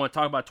 He didn't want to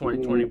talk about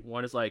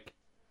 2021. It's like,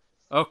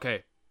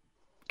 okay.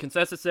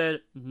 Consensus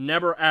said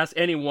never ask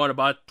anyone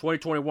about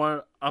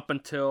 2021 up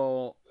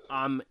until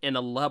I'm in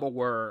a level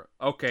where,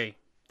 okay,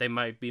 they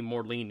might be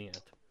more lenient.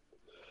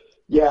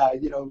 Yeah,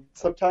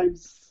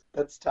 sometimes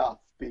that's tough,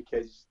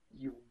 because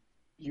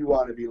you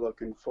want to be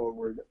looking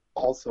forward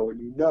also,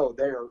 and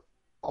they're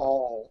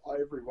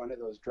every one of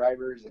those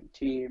drivers and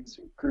teams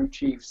and crew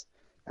chiefs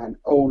and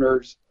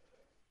owners,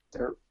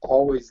 they're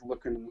always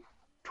looking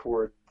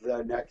toward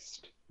the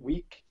next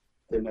week,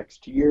 the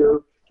next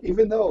year,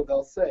 even though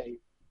they'll say,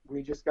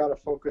 we just got to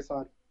focus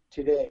on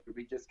today.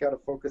 We just got to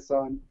focus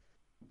on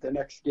the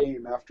next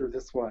game after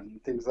this one,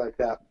 things like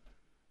that.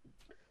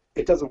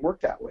 It doesn't work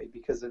that way,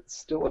 because it's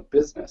still a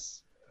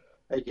business.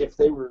 Like if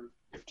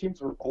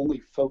teams were only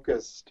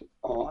focused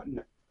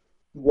on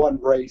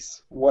one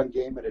race, one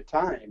game at a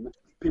time,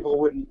 people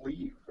wouldn't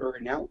leave or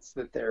announce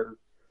that they're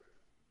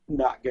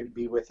not going to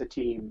be with a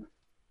team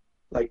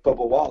like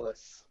Bubba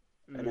Wallace,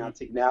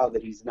 announcing now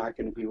that he's not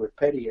going to be with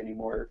Petty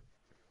anymore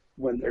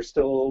when there's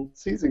still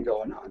season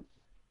going on.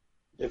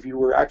 If you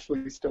were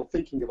actually still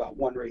thinking about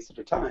one race at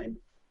a time,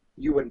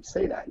 you wouldn't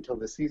say that until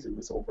the season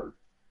was over.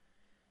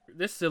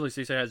 This silly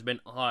season has been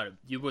odd.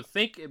 You would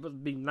think it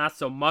would be not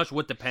so much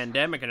with the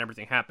pandemic and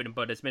everything happening,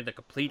 but it's been the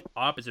complete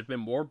opposite. It's been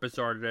more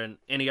bizarre than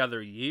any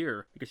other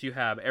year, because you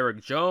have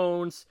Eric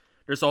Jones.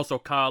 There's also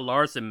Kyle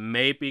Larson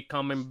maybe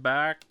coming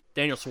back.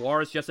 Daniel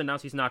Suarez just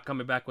announced he's not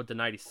coming back with the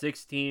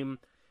 96 team,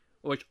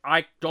 which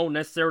I don't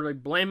necessarily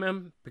blame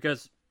him,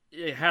 because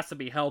it has to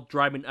be hell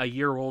driving a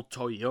year-old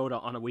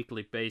Toyota on a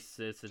weekly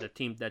basis at a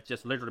team that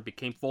just literally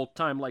became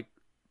full-time,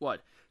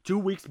 2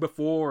 weeks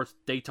before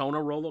Daytona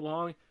rolled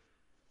along.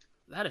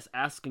 That is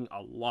asking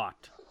a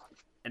lot.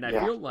 And I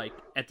feel like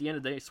at the end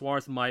of the day,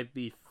 Suarez might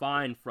be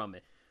fine from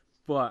it.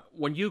 But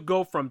when you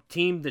go from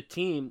team to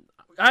team,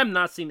 I have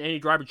not seen any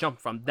driver jump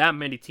from that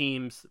many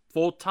teams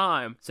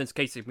full-time since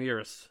Casey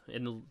Mears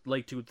in the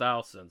late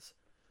 2000s.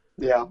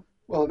 Yeah,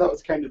 well, that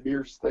was kind of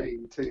Mears'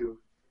 thing, too.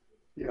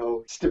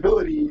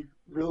 Stability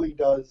really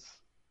does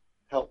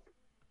help.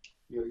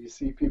 You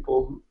see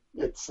people,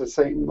 it's the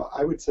same,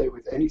 I would say,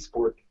 with any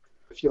sport.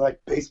 If you like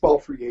baseball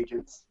free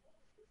agents,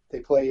 they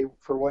play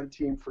for one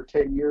team for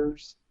 10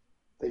 years,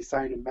 they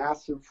sign a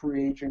massive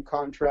free agent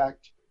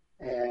contract,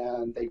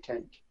 and they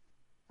tank.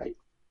 Like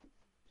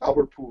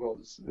Albert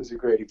Pujols is a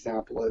great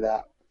example of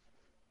that.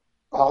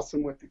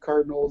 Awesome with the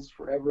Cardinals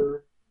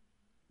forever,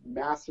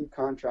 massive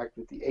contract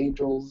with the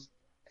Angels,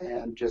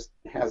 and just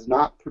has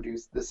not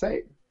produced the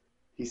same.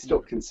 He's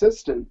still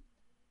consistent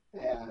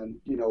and,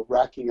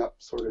 racking up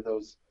sort of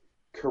those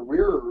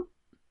career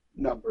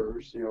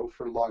numbers,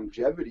 for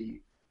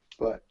longevity,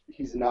 but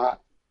he's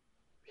not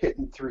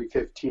hitting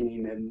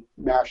 315 and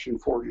mashing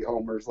 40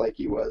 homers like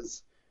he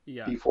was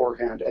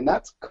beforehand. And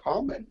that's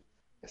common.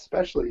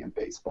 especially in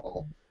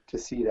baseball, to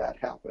see that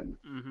happen.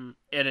 Mm-hmm.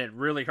 And it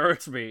really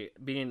hurts me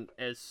being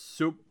a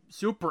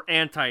super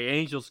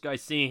anti-Angels guy,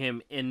 seeing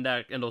him in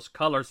those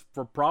colors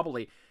for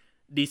probably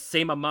the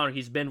same amount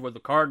he's been with the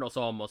Cardinals.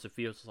 Almost, it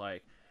feels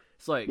like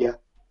it's like, Yeah.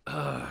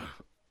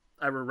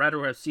 I would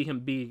rather have see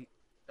him be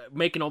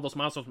making all those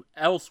milestones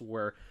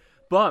elsewhere.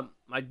 But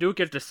I do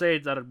get to say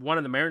that at one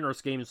of the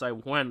Mariners games I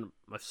went,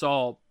 I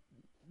saw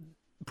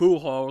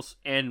Pujols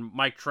and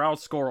Mike Trout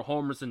score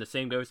homers in the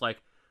same game. It's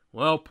like,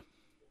 well,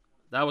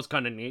 that was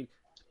kind of neat,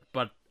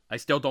 but I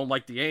still don't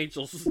like the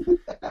Angels.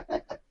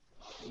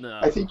 No.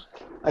 I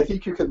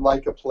think you can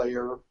like a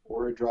player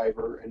or a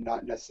driver and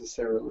not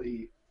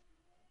necessarily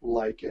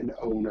like an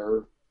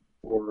owner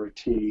or a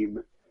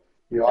team.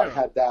 You know,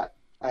 Yeah.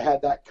 I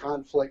had that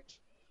conflict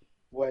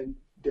when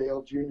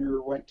Dale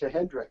Jr. went to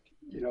Hendrick,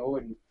 you know,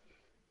 and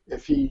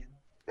if he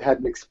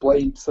hadn't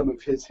explained some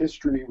of his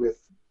history with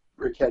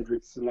Rick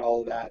Hendricks and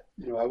all of that,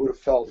 you know, I would have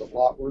felt a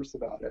lot worse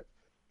about it.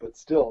 But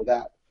still,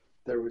 that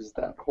there was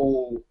that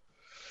whole,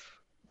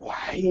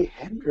 why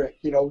Hendrick?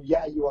 You know,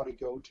 yeah, you want to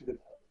go to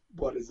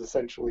what is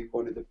essentially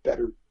one of the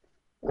better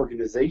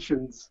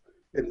organizations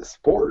in the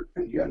sport,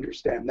 and you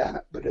understand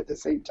that. But at the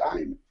same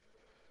time,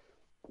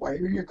 why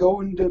are you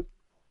going to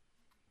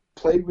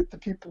play with the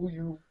people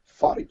you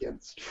fought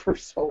against for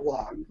so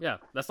long? Yeah,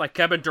 that's like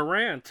Kevin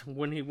Durant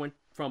when he went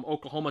from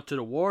Oklahoma to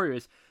the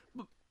Warriors.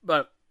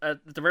 But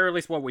at the very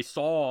least, what we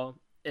saw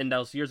in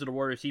those years of the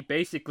Warriors, he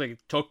basically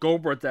took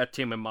over that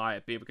team, in my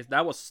opinion, because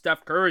that was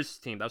Steph Curry's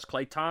team. That was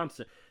Klay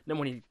Thompson. And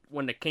then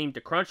when it came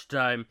to crunch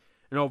time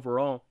and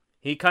overall,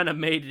 he kind of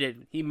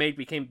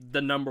became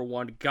the number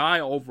one guy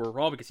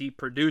overall because he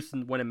produced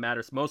when it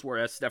matters most.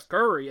 Whereas Steph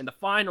Curry in the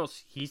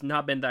finals, he's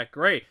not been that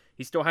great.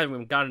 He still hasn't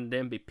even gotten the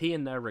MVP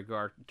in that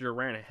regard.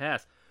 Durant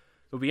has.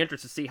 It'll be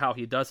interesting to see how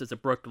he does as a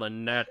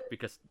Brooklyn Net,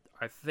 because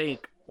I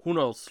think, who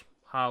knows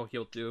how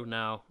he'll do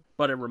now.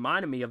 But it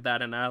reminded me of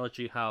that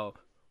analogy, how,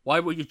 why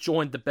would you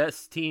join the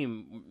best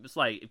team? It's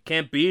like, if you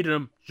can't beat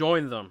them,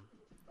 join them.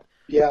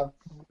 Yeah,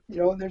 you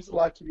know, and there's a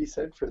lot to be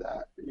said for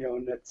that. You know,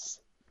 and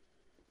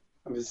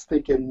I was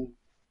thinking,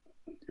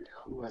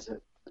 who was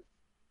it?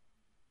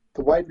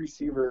 The wide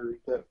receiver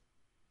that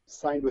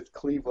signed with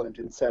Cleveland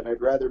and said,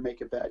 I'd rather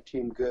make a bad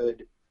team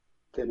good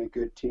than a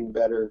good team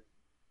better.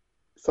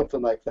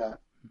 Something like that.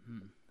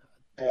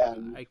 Mm-hmm.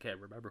 And I can't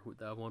remember who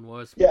that one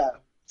was. yeah,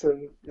 so,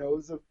 you know, it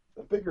was a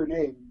bigger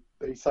name,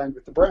 but he signed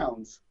with the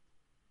Browns.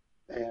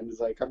 And he's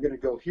like, I'm going to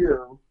go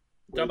here.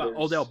 Talking about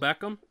Odell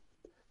Beckham?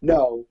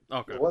 No,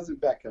 Okay. It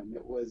wasn't Beckham.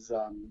 It was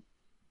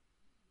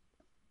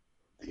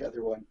the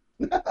other one.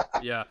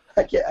 Yeah.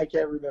 I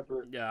can't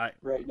remember Yeah.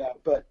 right now.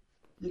 But,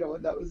 you know,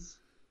 and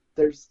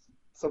there's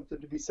something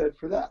to be said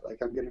for that. Like,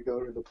 I'm going to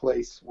go to the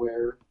place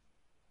where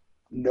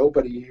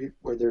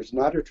there's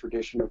not a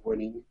tradition of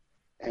winning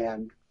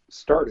and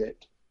start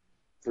it,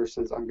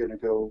 versus I'm going to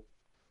go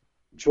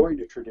join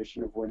a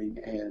tradition of winning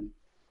and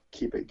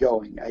keep it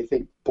going. I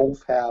think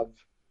both have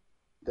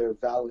their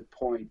valid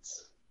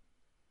points.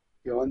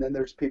 You know, and then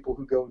there's people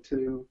who go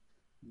to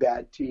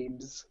bad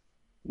teams,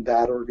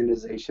 bad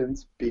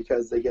organizations,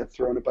 because they get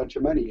thrown a bunch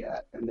of money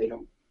at and they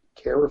don't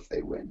care if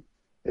they win.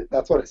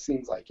 That's what it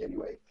seems like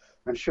anyway.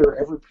 I'm sure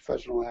every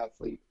professional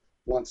athlete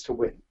wants to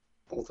win,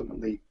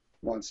 ultimately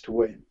wants to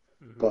win.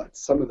 Mm-hmm. But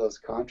some of those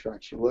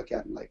contracts you look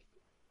at and like,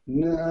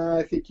 nah,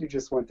 I think you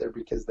just went there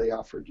because they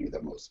offered you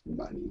the most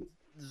money.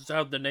 This is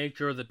how the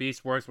nature of the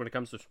beast works when it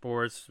comes to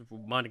sports.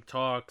 Money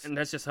talks, and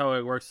that's just how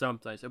it works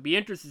sometimes. It'll be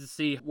interesting to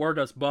see where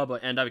does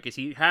Bubba end up, because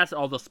he has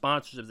all the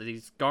sponsorships that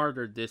he's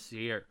garnered this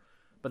year.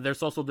 But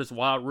there's also this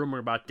wild rumor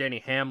about Denny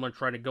Hamlin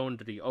trying to go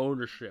into the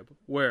ownership,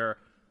 where,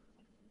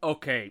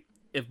 okay,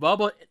 if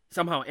Bubba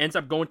somehow ends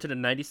up going to the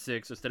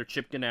 96 instead of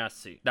Chip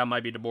Ganassi, that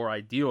might be the more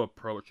ideal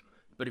approach.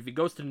 But if he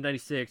goes to the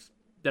 96,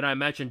 then I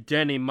imagine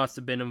Denny must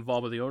have been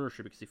involved with the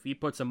ownership, because if he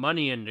puts some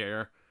money in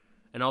there,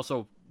 and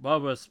also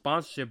Bubba's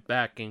sponsorship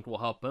backing will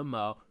help him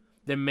out,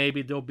 then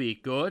maybe they'll be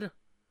good.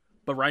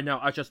 But right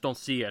now, I just don't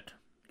see it,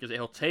 because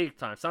it'll take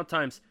time.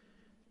 Sometimes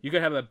you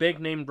can have a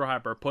big name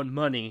driver put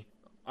money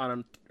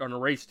on a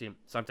race team.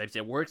 Sometimes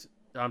it works,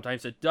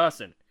 sometimes it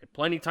doesn't. And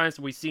plenty of times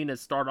we've seen it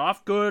start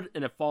off good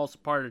and it falls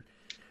apart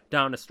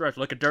down the stretch.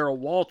 Look at Darrell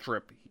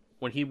Waltrip.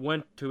 When he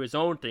went to his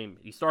own team,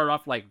 he started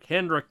off like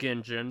Hendrick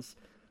engines.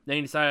 Then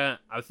he decided,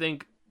 I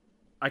think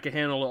I can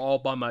handle it all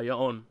by my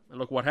own. And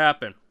look what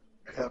happened.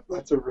 Yeah,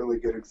 that's a really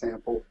good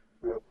example.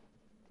 Yep.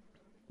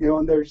 You know,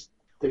 and there's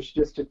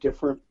just a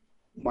different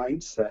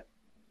mindset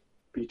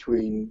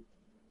between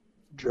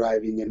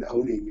driving and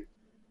owning.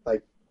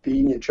 Like,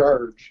 being in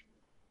charge,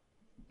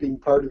 being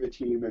part of a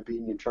team and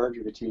being in charge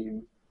of a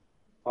team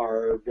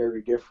are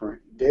very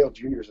different. Dale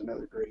Jr. is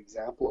another great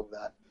example of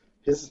that.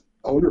 His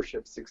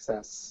ownership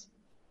success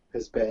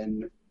has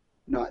been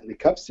not in the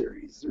Cup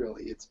Series,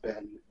 really. It's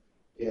been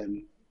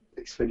in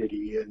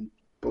Xfinity and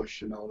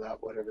Busch and all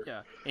that, whatever.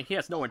 Yeah, and he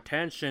has no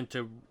intention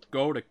to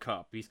go to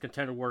Cup. He's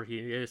content where he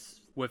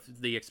is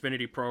with the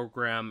Xfinity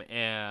program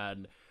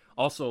and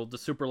also the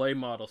Super Late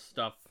Model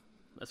stuff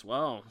as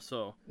well.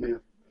 So yeah,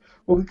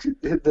 well,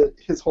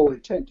 his whole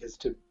intent is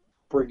to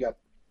bring up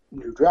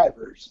new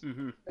drivers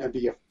Mm-hmm. and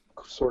be a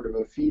sort of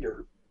a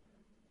feeder.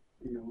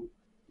 You know,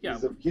 Yeah.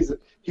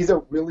 he's a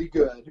really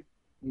good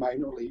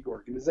minor league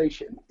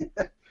organization.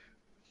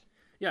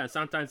 Yeah, and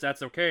sometimes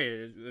that's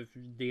okay if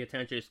the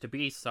attention is to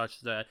be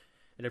such that,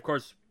 and of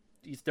course,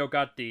 you still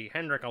got the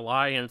Hendrick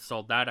Alliance,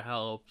 so that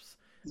helps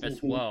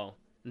as well.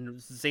 And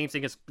it's the same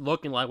thing is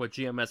looking like with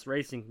GMS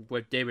Racing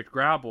with David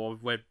Grabble,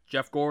 with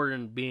Jeff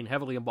Gordon being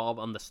heavily involved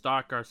on the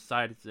stock car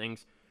side of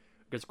things.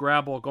 Because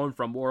Grabble going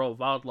from World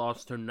of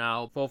Outlaws to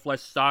now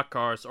full-fledged stock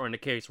cars, or in the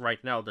case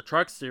right now, the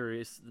Truck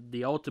Series,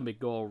 the ultimate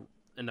goal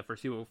in the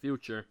foreseeable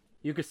future.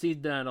 You can see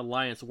that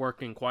alliance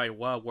working quite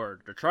well, where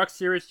the Truck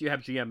Series, you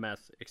have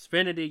GMS.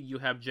 Xfinity, you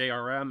have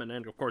JRM, and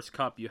then, of course,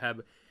 Cup, you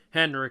have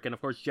Hendrick, and,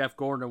 of course, Jeff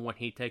Gordon when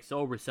he takes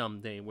over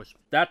someday, which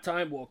that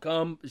time will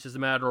come. It's just a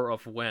matter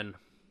of when.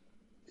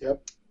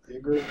 Yep, I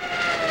agree.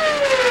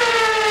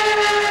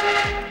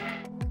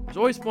 It's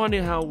always funny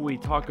how we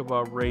talk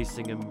about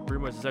racing, and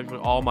pretty much essentially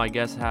all my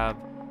guests have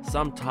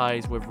some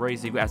ties with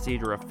racing as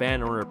either a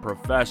fan or a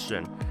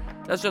profession.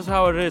 That's just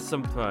how it is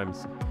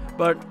sometimes.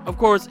 But, of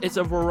course, it's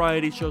a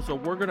variety show, so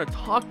we're going to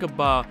talk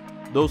about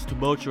those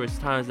tumultuous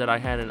times that I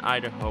had in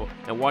Idaho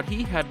and what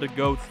he had to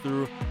go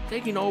through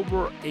taking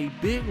over a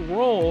big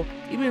role,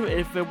 even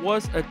if it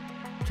was a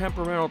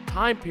temperamental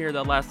time period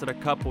that lasted a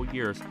couple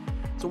years.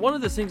 So one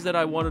of the things that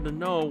I wanted to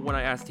know when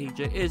I asked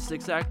TJ is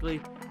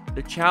exactly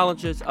the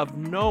challenges of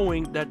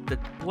knowing that the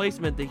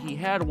placement that he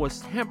had was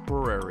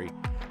temporary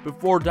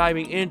before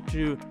diving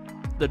into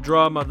the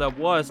drama that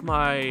was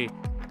my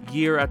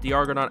year at the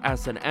Argonaut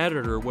as an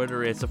editor,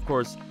 whether it's, of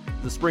course,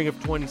 the spring of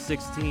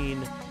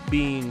 2016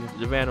 being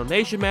the Vandal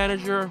Nation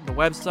manager, the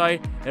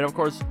website, and, of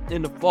course,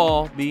 in the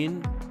fall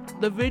being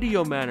the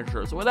video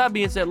manager. So with that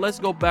being said, let's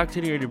go back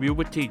to the interview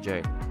with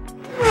TJ.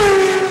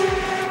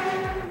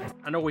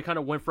 I know we kind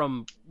of went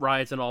from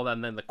rides and all that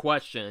and then the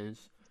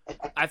questions.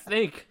 I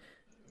think,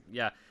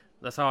 yeah,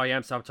 that's how I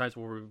am sometimes,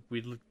 where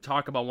we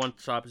talk about one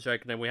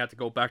subject and then we have to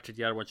go back to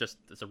the other one just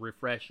as a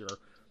refresher.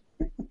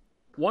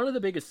 One of the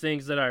biggest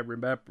things that I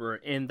remember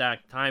in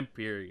that time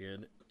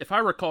period, if I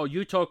recall,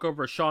 you took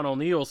over Sean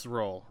O'Neill's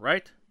role,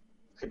 right?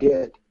 I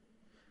did.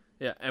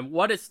 Yeah, and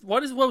what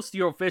was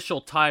your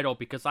official title?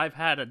 Because I've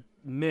had it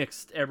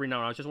mixed every now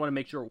and then. I just want to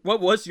make sure.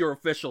 What was your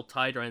official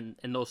title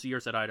in those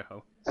years at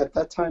Idaho? At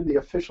that time, the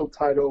official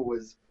title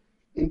was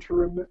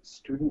Interim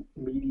Student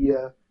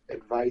Media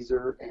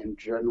Advisor and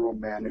General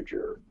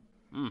Manager.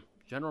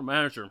 General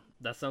Manager.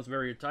 That sounds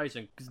very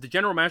enticing. Because the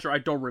General Manager, I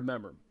don't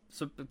remember.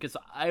 So, because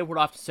I would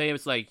have to say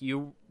it's like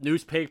you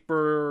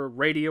newspaper,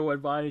 radio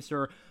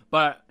advisor,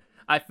 but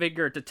I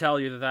figured to tell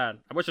you that.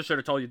 I wish I should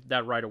have told you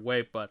that right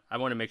away, but I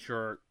want to make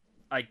sure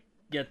I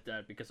get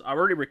that, because I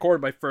already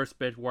recorded my first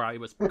bit where I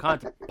was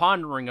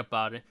pondering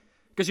about it.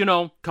 Because, you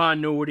know,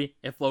 continuity,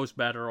 it flows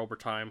better over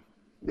time.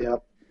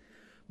 Yep.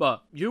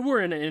 But you were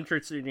in an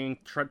interesting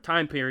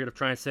time period of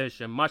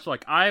transition, much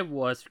like I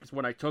was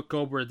when I took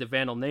over the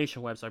Vandal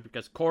Nation website,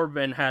 because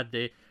Corbin had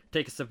to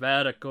take a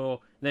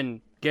sabbatical,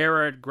 then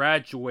Garrett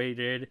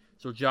graduated,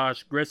 so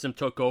Josh Grissom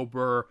took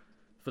over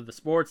for the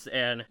sports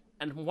end.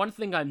 And one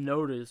thing I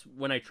noticed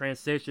when I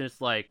transitioned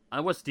is like I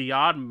was the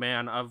odd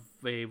man of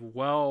a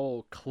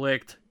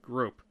well-clicked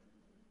group.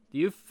 Do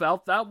you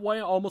felt that way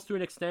almost to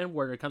an extent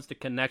where it comes to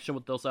connection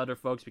with those other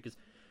folks? Because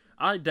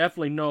I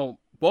definitely know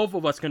both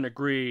of us can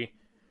agree,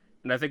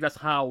 and I think that's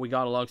how we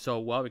got along so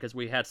well, because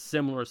we had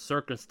similar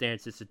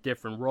circumstances at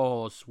different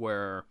roles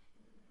where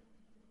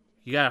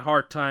you got a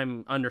hard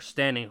time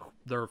understanding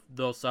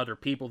those other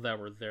people that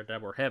were there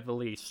that were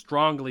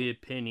strongly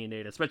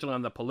opinionated, especially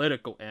on the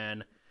political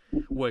end,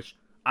 which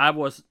I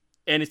was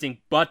anything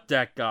but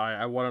that guy.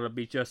 I wanted to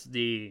be just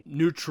the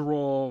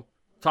neutral,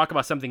 talk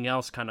about something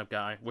else kind of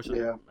guy, which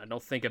I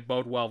don't think it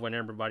bode well with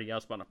everybody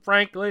else. But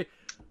frankly,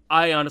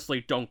 I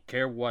honestly don't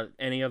care what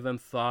any of them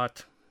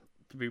thought,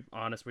 to be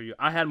honest with you.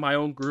 I had my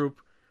own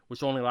group,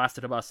 which only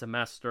lasted about a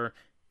semester,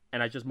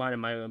 and I just minded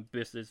my own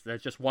business. I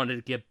just wanted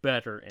to get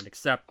better and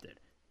accept it.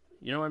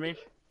 You know what I mean?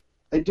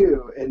 I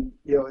do, and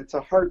you know, it's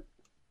a hard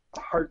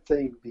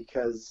thing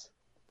because,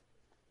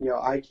 you know,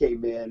 I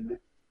came in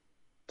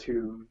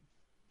to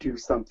do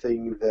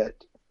something that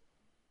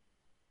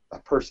a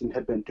person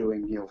had been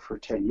doing, you know, for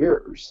 10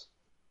 years.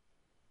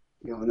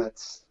 You know, and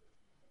that's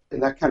in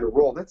that kind of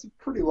role, that's a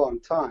pretty long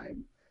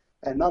time.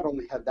 And not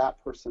only had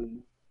that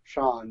person,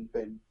 Sean,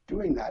 been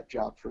doing that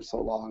job for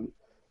so long,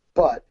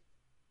 but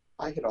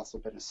I had also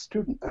been a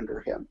student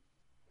under him.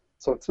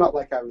 So it's not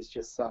like I was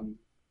just some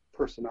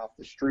person off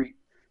the street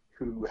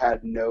who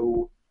had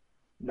no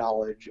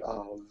knowledge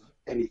of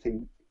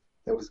anything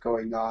that was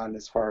going on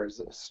as far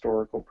as a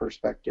historical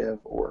perspective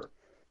or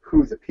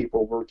who the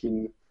people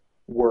working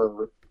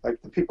were.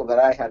 Like the people that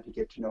I had to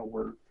get to know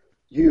were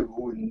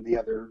you and the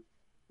other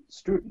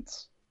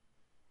students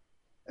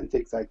and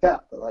things like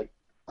that. But like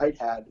I'd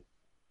had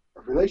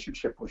a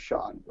relationship with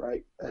Sean,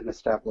 right? An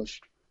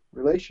established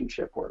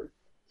relationship where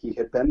he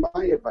had been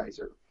my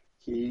advisor.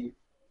 He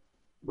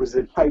was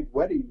in my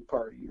wedding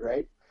party,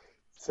 right?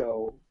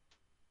 So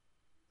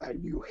I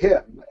knew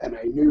him, and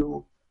I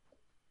knew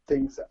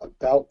things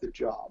about the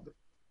job,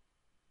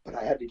 but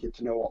I had to get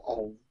to know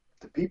all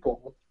the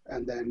people.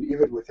 And then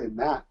even within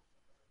that,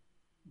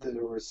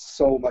 there was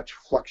so much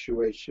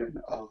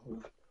fluctuation of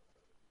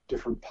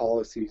different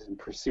policies and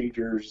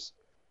procedures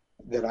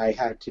that I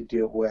had to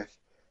deal with.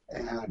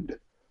 And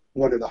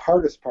one of the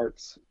hardest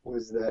parts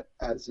was that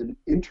as an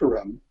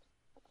interim,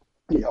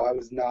 I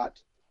was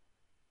not,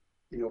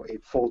 a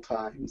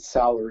full-time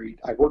salaried,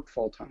 I worked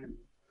full-time,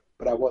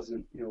 but I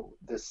wasn't,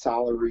 the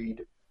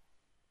salaried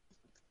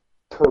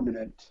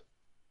permanent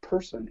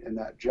person in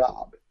that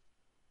job.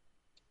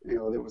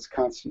 There was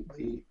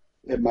constantly,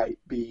 it might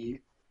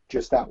be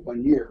just that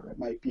 1 year, it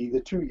might be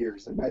the 2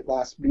 years, it might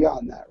last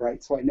beyond that,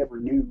 right? So I never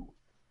knew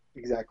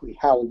exactly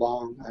how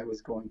long I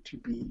was going to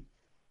be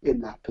in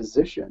that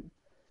position.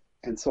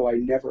 And so I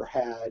never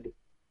had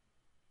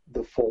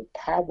the full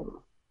power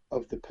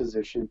of the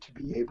position to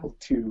be able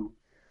to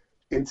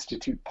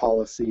institute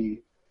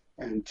policy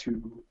and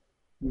to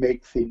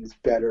make things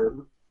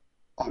better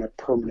on a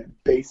permanent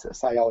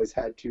basis. I always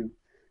had to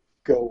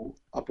go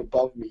up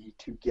above me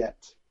to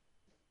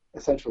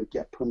essentially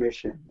get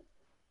permission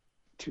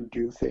to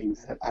do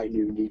things that I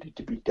knew needed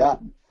to be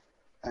done.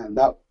 And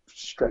that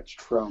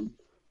stretched from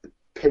the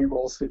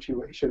payroll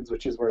situations,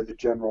 which is where the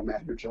general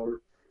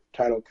manager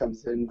title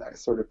comes in, that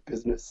sort of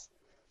business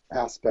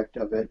aspect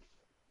of it,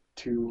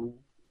 to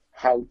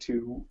how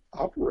to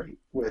operate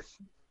with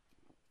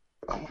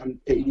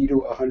 80 to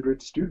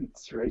 100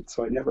 students, right?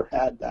 So I never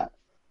had that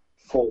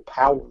full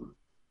power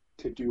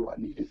to do what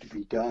needed to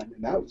be done,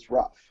 and that was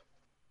rough.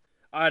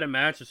 I'd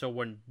imagine so,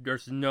 when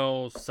there's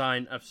no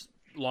sign of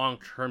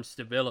long-term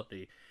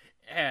stability.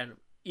 And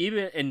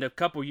even in the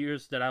couple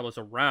years that I was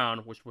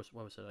around, which was,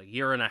 what was it, a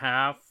year and a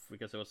half,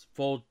 because it was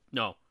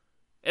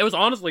it was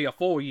honestly a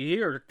full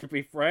year, to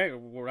be frank,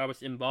 where I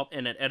was involved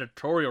in an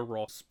editorial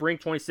role. Spring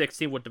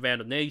 2016 with the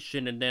Vandal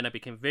Nation, and then I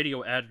became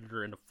video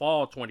editor in the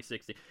fall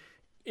 2016.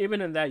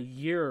 Even in that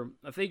year,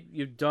 I think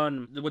you've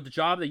done, with the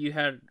job that you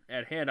had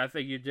at hand, I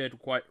think you did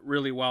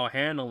really well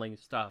handling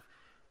stuff.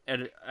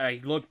 And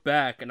I look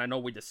back, and I know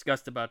we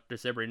discussed about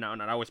this every now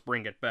and then. I always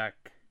bring it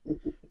back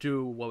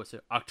to,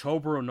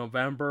 October or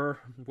November,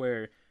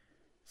 where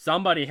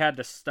somebody had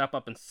to step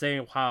up and say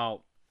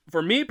how,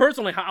 for me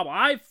personally, how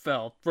I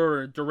felt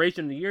for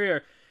duration of the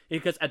year,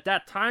 because at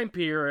that time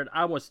period,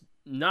 I was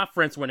not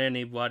friends with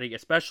anybody,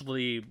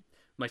 especially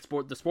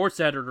the sports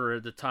editor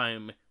at the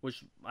time,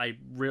 which I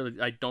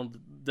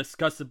don't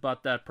discuss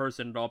about that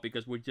person at all,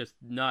 because we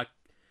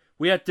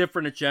had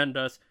different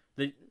agendas.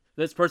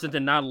 This person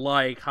did not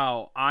like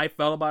how I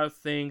felt about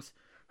things,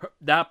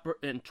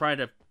 and tried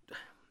to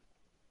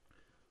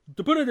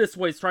put it this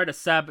way, try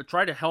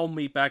to hold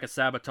me back and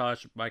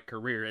sabotage my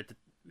career.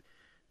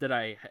 That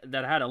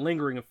had a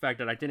lingering effect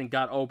that I didn't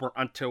got over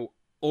until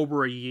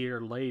over a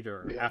year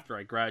later, after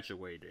I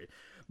graduated.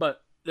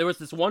 But there was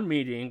this one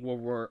meeting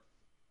where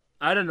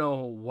I don't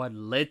know what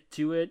led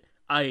to it.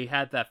 I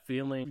had that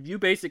feeling. You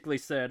basically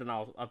said, and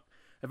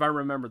if I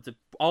remember, that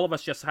all of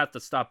us just had to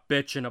stop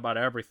bitching about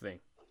everything.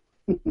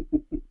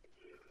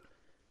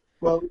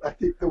 Well, I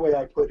think the way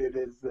I put it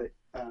is that,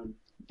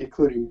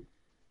 including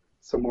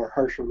some more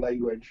harsher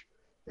language,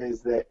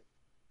 is that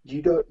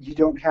you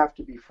don't have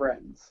to be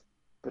friends,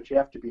 but you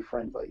have to be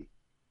friendly,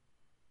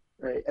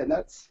 right? And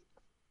that's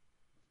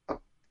a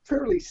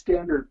fairly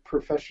standard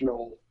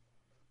professional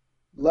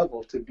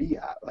level to be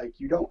at. Like,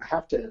 you don't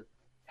have to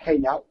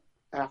hang out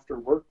after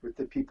work with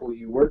the people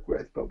you work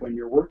with, but when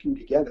you're working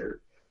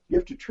together, you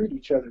have to treat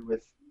each other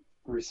with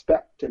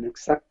respect and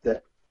accept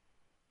that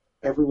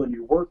everyone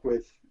you work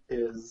with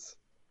is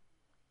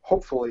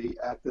hopefully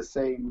at the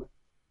same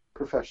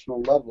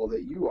professional level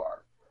that you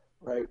are,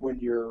 right? When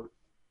you're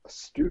a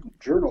student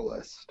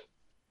journalist,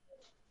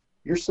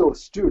 you're still a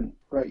student,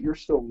 right? You're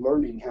still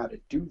learning how to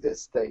do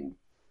this thing.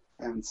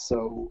 And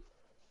so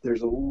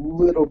there's a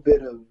little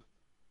bit of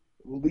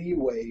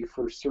leeway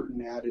for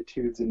certain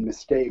attitudes and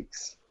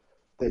mistakes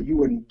that you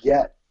wouldn't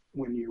get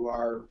when you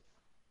are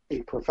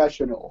a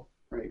professional,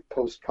 right?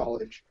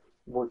 Post-college,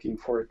 working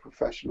for a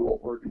professional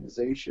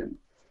organization.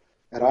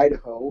 At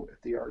Idaho,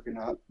 at the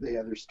Argonaut, they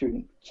have their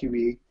student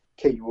QE,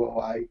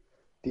 KUOI,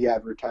 the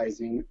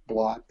advertising,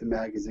 blot, the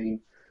magazine.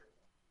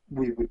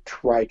 We would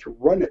try to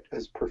run it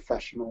as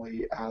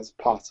professionally as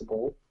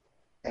possible.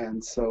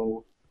 And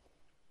so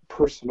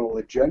personal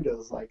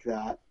agendas like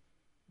that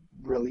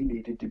really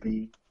needed to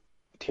be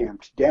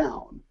tamped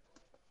down.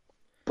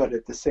 But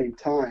at the same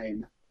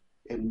time,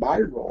 in my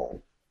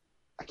role,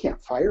 I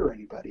can't fire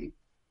anybody.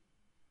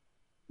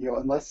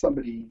 Unless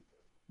somebody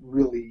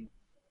really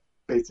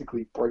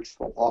basically breaks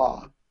the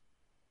law,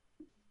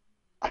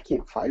 I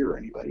can't fire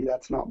anybody.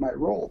 That's not my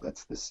role.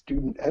 That's the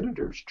student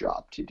editor's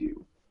job to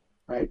do,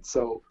 right?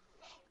 So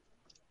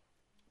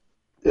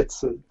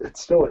it's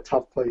still a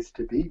tough place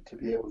to be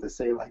able to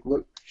say, like,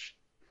 look,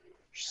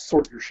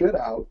 sort your shit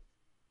out.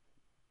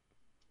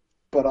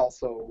 But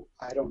also,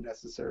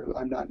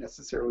 I'm not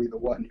necessarily the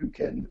one who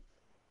can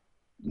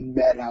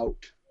met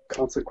out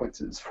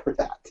consequences for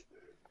that.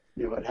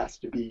 It has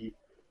to be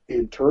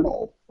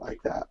internal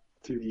like that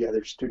through the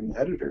other student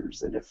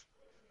editors. And if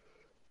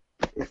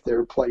if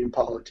they're playing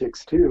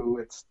politics too,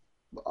 it's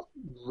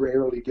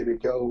rarely going to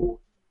go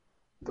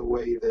the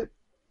way that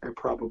it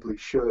probably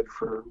should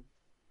for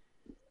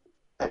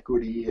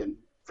equity and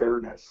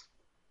fairness.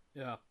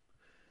 Yeah.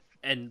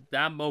 And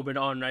that moment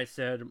on, I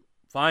said,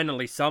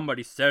 finally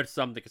somebody said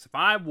something. Because if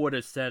I would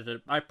have said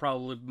it, I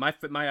probably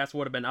my ass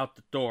would have been out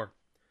the door.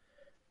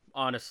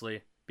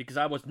 Honestly, because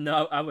I'm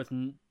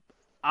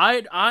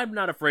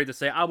not afraid to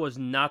say I was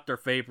not their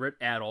favorite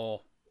at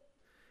all.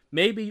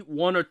 Maybe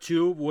one or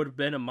two would have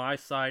been on my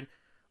side,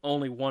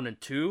 only 1 and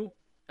 2,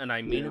 and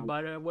I mean it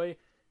by that way.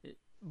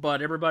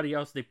 But everybody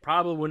else, they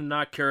probably would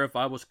not care if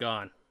I was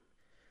gone.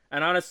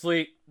 And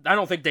honestly, I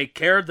don't think they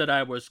cared that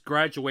I was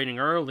graduating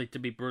early, to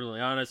be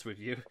brutally honest with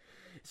you.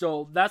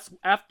 So that's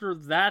after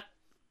that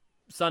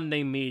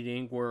Sunday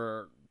meeting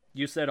where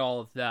you said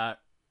all of that,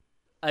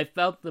 I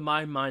felt that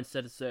my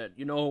mindset said,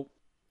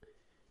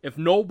 if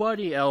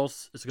nobody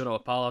else is going to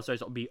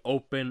apologize or be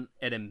open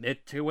and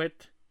admit to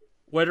it,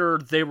 whether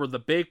they were the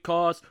big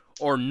cause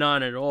or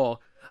none at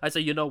all, I say,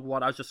 you know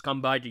what, I'll just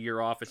come by to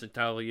your office and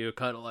tell you,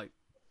 kind of like,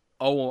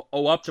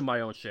 owe up to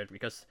my own shit,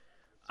 because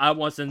I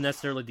wasn't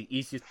necessarily the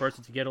easiest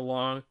person to get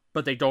along,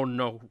 but they don't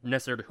know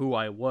necessarily who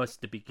I was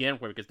to begin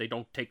with, because they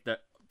don't take the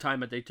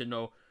time of day to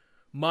know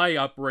my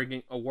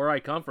upbringing or where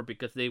I come from,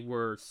 because they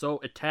were so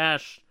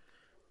attached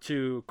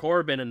to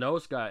Corbin and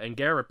those guys and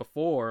Garrett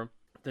before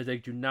that they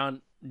do not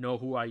know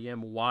who I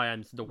am, why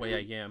I'm the way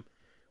I am,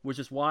 which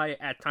is why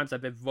at times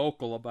I've been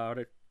vocal about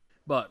it.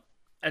 But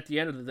at the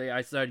end of the day,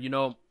 I said,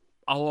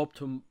 I'll up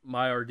to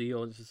my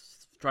ordeal and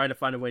just trying to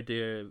find a way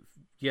to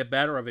get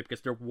better of it,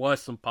 because there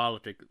was some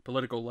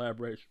political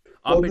elaboration,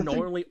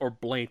 unknowingly or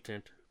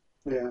blatant.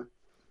 Yeah.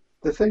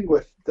 The thing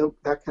with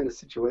that kind of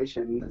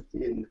situation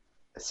in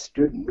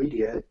student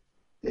media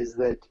is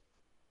that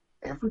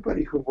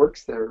everybody who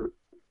works there,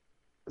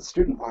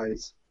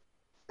 student-wise,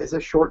 is a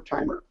short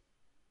timer.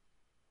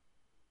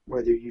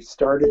 Whether you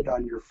started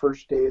on your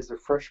first day as a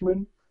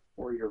freshman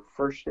or your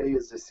first day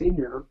as a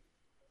senior,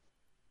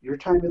 your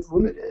time is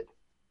limited.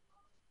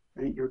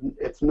 Right?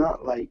 It's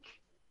not like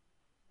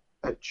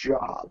a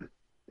job.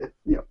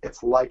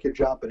 It's like a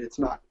job, but it's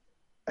not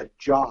a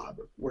job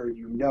where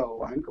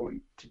I'm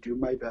going to do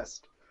my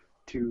best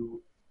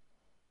to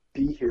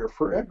be here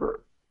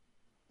forever.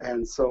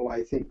 And so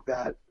I think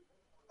that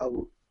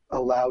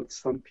allowed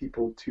some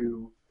people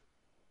to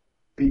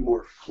be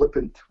more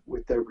flippant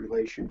with their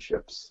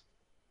relationships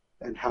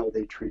and how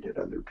they treated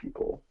other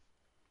people,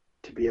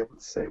 to be able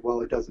to say,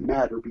 well, it doesn't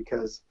matter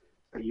because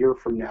a year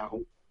from now,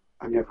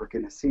 I'm never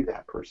going to see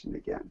that person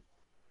again.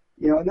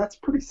 And that's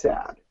pretty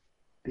sad,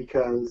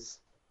 because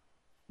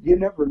you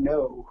never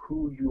know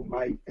who you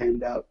might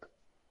end up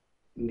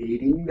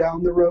needing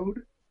down the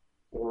road,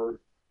 or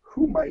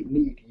who might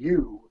need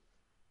you,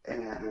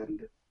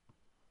 and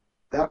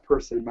that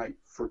person might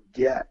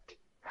forget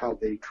how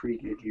they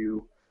treated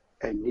you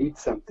and need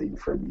something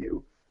from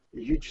you.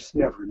 You just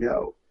never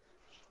know.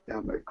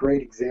 A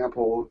great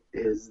example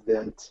is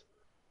that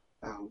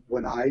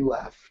when I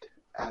left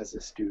as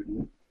a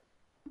student,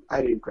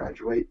 I didn't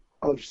graduate.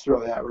 I'll just throw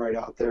that right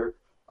out there.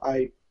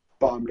 I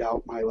bombed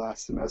out my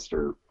last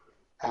semester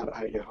at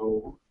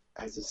Idaho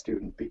as a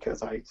student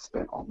because I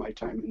spent all my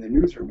time in the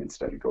newsroom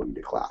instead of going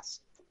to class.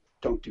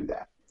 Don't do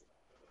that.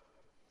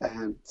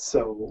 And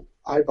so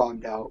I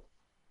bombed out.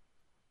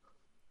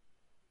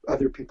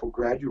 Other people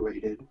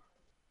graduated.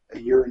 A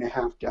year and a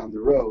half down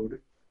the road,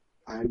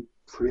 I'm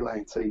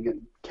freelancing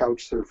and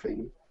couch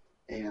surfing,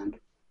 and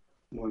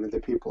one of the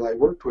people I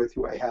worked with,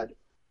 who I had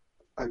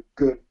a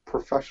good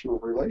professional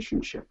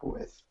relationship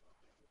with,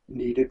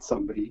 needed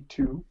somebody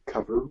to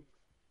cover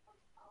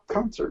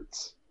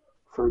concerts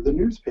for the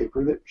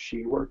newspaper that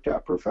she worked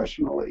at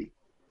professionally.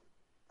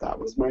 That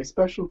was my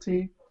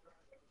specialty.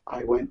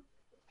 I went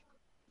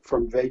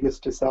from Vegas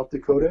to South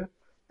Dakota,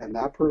 and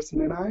that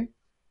person and I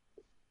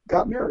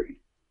got married.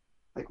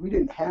 Like, we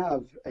didn't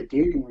have a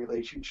dating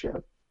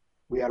relationship.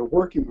 We had a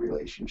working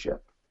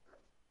relationship.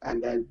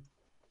 And then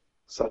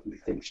suddenly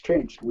things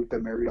changed. We've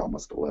been married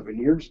almost 11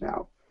 years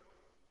now.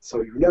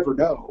 So you never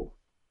know.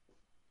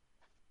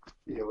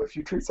 If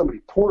you treat somebody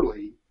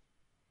poorly,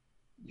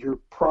 you're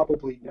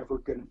probably never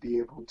going to be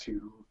able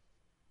to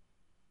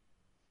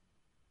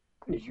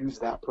use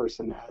that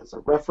person as a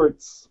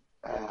reference,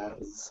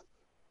 as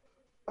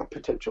a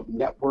potential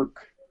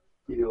network,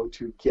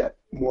 to get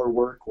more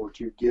work or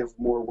to give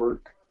more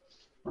work,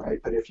 right?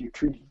 But if you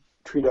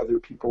treat other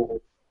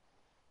people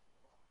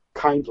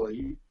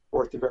kindly,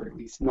 or at the very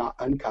least not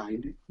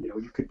unkind,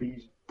 you could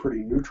be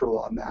pretty neutral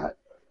on that.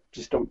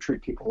 Just don't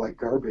treat people like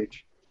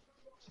garbage,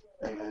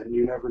 and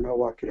you never know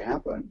what could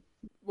happen.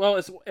 Well,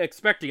 it's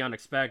expect the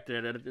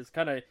unexpected, and it's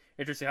kind of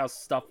interesting how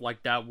stuff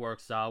like that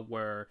works out,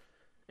 where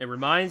it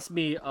reminds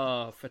me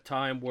of a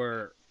time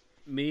where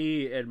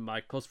me and my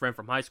close friend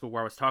from high school,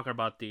 where I was talking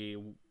about the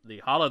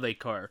holiday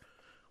car,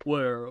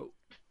 where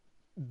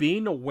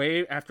being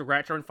away after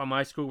graduating from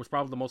high school was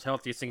probably the most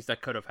healthiest things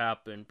that could have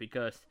happened,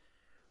 because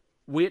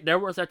there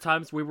was at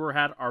times we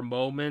had our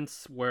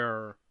moments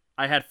where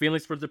I had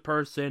feelings for the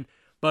person,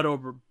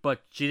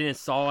 but she didn't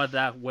saw it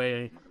that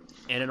way,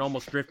 and it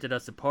almost drifted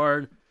us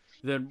apart.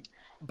 Then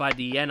by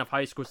the end of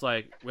high school, it's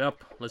like,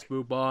 yep, let's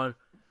move on.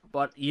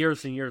 But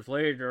years and years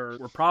later,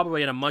 we're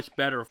probably in a much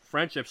better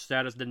friendship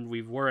status than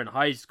we were in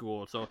high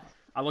school. So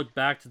I look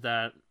back to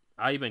that.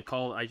 I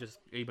just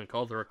even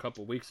called her a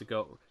couple weeks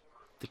ago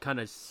to kind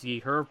of see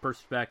her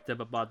perspective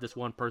about this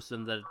one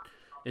person that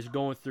is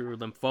going through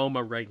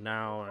lymphoma right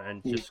now,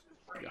 and just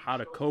how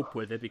to cope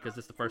with it, because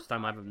it's the first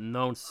time I've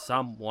known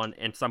someone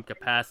in some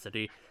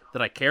capacity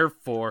that I care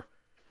for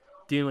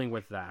dealing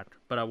with that.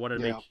 But I wanted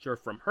to make sure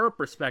from her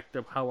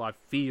perspective how I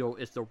feel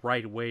is the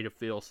right way to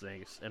feel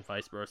things, and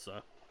vice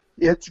versa.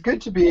 It's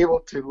good to be able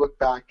to look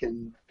back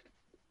and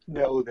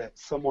know that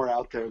somewhere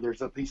out there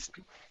there's at least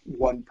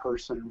one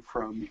person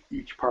from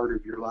each part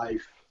of your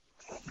life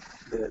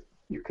that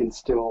you can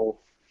still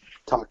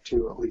talk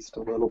to at least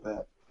a little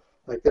bit.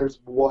 Like, there's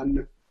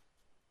one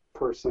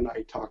person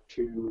I talk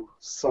to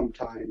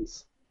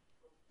sometimes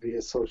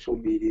via social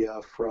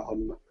media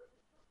from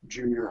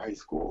junior high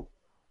school.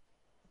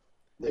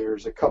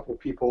 There's a couple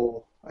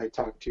people I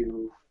talk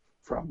to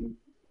from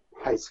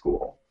high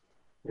school.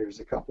 There's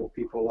a couple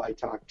people I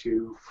talk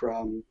to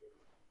from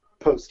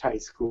post-high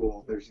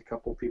school. There's a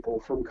couple people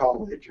from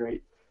college,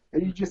 right?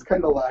 And you just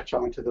kind of latch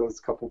on to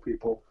those couple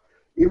people.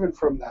 Even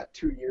from that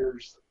 2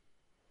 years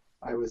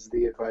I was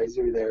the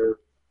advisor there,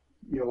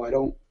 I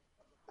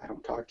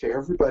don't talk to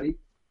everybody,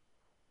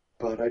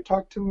 but I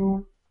talk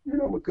to,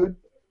 a good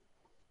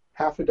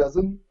half a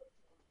dozen,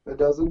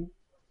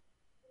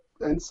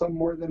 and some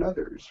more than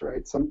others,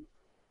 right? Some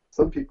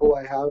people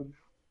I have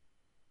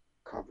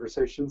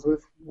conversations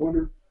with 1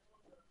 or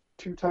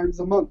 2 times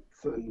a month,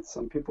 and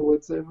some people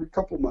it's every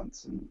couple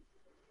months. And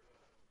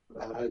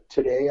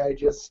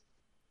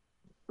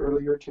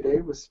earlier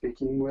today was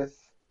speaking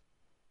with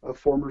a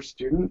former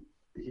student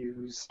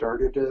who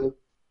started a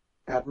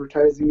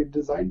advertising and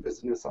design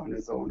business on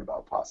his own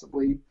about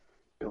possibly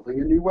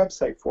building a new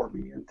website for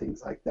me and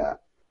things like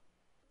that.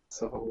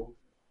 So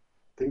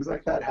things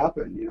like that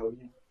happen.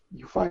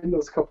 You find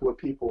those couple of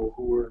people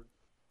who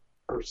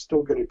are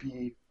still going to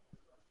be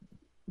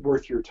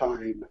worth your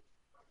time,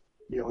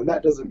 and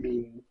that doesn't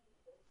mean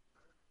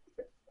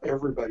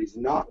everybody's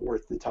not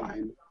worth the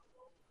time,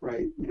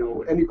 right?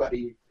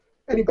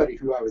 Anybody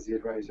who I was the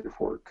advisor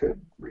for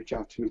could reach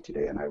out to me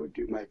today, and I would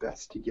do my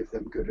best to give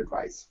them good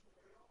advice,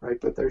 right?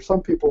 But there's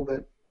some people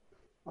that,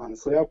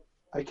 honestly,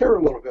 I care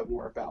a little bit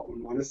more about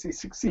and want to see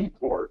succeed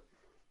more,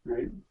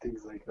 right?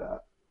 Things like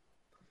that.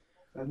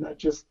 And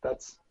that's just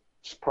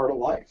part of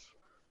life.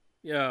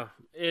 Yeah,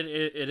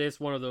 it is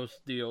one of those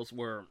deals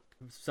where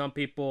some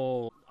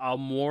people are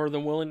more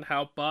than willing to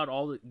help out,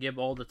 give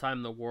all the time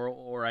in the world,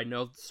 or I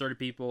know certain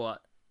people,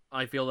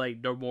 I feel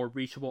like they're more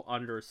reachable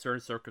under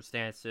certain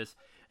circumstances.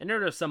 And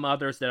there are some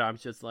others that I'm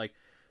just like,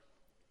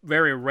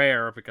 very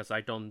rare, because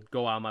I don't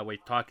go out of my way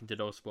talking to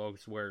those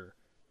folks, where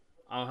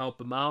I'll help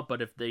them out,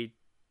 but if they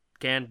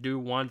can't do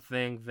one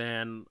thing,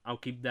 then I'll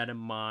keep that in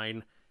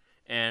mind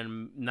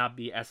and not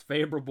be as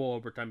favorable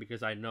over time,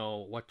 because I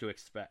know what to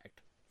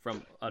expect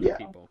from other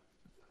people.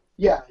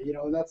 Yeah,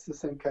 and that's the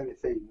same kind of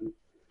thing.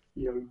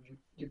 You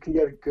can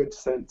get a good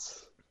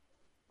sense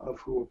of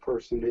who a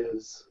person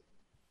is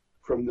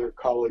from their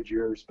college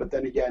years, but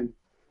then again,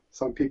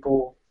 some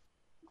people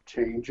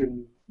change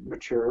and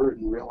mature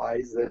and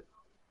realize that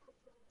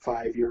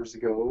 5 years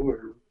ago,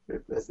 or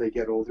as they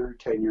get older,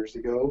 10 years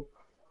ago,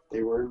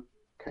 they were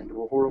kind of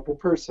a horrible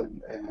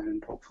person,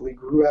 and hopefully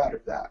grew out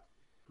of that.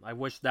 I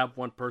wish that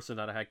one person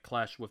that I had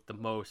clashed with the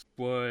most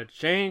would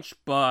change,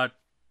 but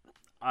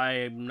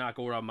I'm not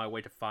going out of my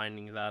way to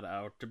finding that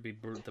out, to be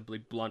brutally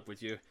blunt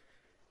with you.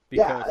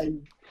 Because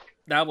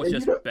that was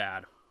just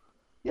bad.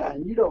 Yeah,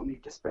 and you don't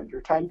need to spend your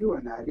time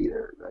doing that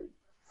either. Right?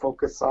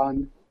 Focus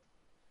on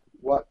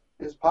what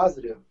is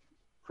positive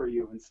for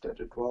you instead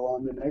of dwell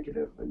on the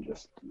negative, and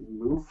just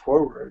move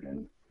forward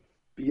and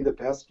be the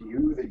best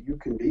you that you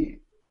can be.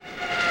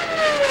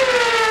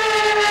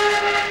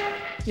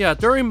 Yeah,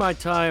 during my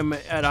time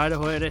at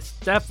Idaho, it's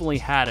definitely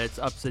had its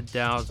ups and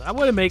downs. I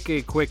want to make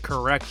a quick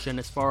correction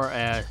as far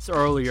as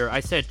earlier. I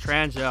said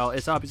Tranchell.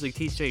 It's obviously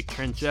TJ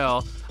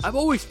Tranchell. I've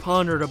always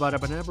pondered about it,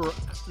 but never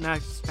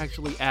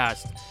actually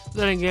asked.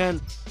 Then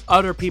again,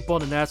 other people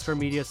in the NASCAR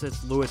media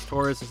says Luis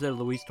Torres instead of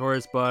Luis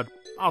Torres, but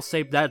I'll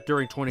save that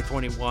during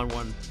 2021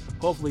 when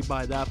hopefully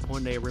by that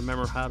point they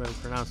remember how to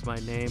pronounce my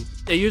name.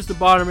 It used to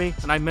bother me,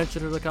 and I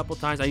mentioned it a couple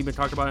times. I even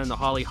talked about it in the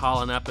Holly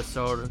Holland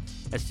episode,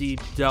 as he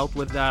dealt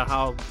with that,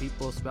 how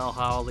people spell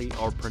Holly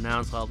or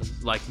pronounce Holly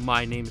like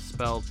my name is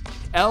spelled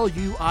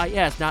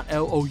Luis, not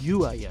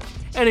Louis.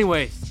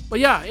 Anyways, but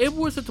yeah, it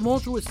was a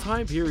tumultuous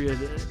time period,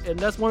 and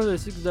that's one of the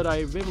things that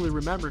I vividly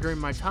remember during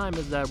my time,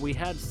 is that we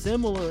had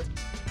similar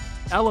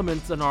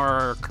elements in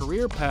our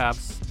career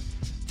paths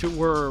to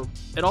where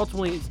it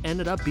ultimately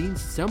ended up being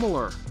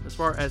similar as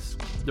far as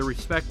the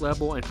respect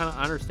level and kind of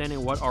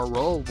understanding what our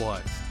role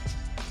was.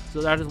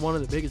 So that is one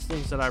of the biggest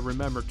things that I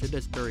remember to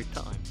this very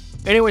time.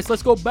 Anyways,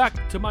 let's go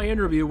back to my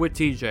interview with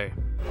TJ.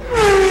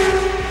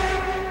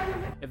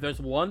 If there's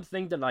one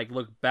thing that I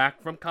look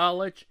back from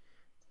college,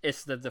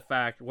 it's the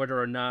fact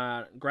whether or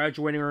not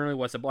graduating early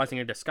was a blessing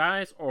in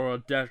disguise or a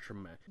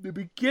detriment. The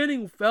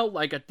beginning felt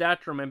like a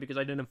detriment because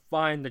I didn't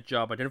find the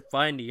job, I didn't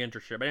find the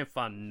internship, I didn't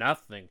find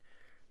nothing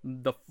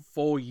the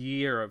full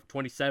year of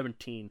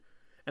 2017.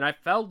 And I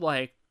felt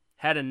like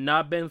had I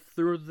not been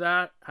through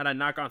that, had I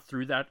not gone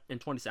through that in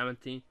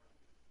 2017,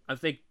 I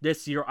think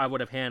this year I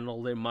would have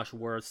handled it much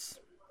worse.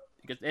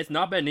 Because it's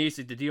not been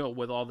easy to deal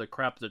with all the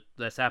crap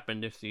that's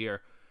happened this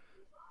year.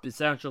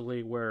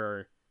 Essentially,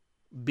 where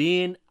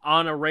being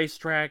on a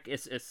racetrack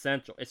is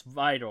essential. It's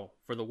vital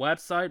for the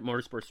website,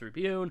 Motorsports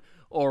Tribune,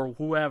 or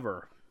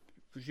whoever.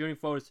 For shooting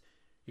photos,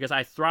 because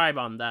I thrive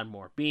on that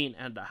more. Being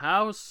at the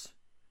house,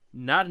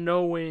 not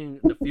knowing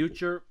the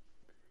future,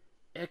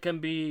 it can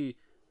be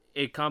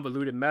a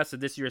convoluted mess.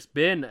 And this year's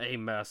been a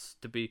mess,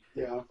 to be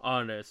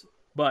honest.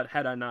 But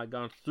had I not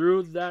gone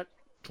through that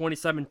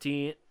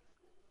 2017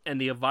 and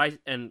the advice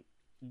and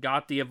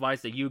got the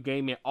advice that you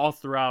gave me all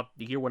throughout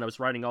the year when I was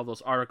writing all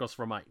those articles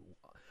for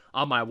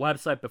on my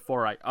website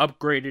before I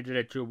upgraded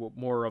it to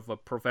more of a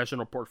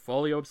professional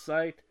portfolio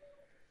site,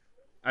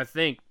 I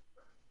think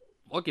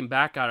looking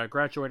back at it,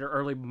 graduated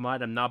early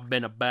might have not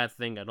been a bad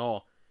thing at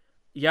all.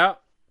 Yeah,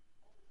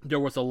 there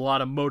was a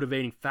lot of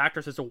motivating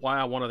factors as to why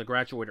I wanted to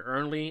graduate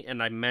early,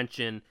 and I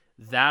mentioned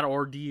that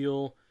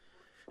ordeal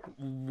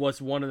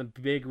was one of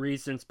the big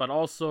reasons, but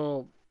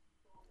also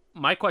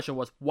my question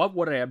was, what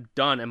would I have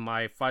done in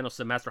my final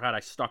semester had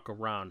I stuck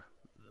around?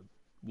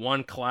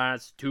 1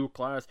 class, 2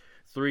 class,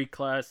 3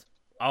 class,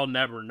 I'll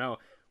never know.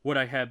 Would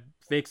I have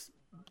fixed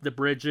the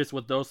bridges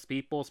with those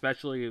people,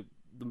 especially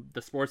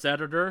the sports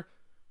editor?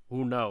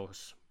 Who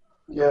knows?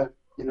 Yeah,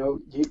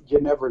 you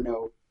never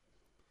know.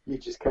 You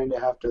just kind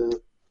of have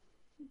to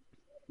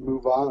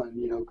move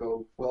on,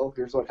 go, well,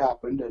 here's what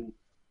happened and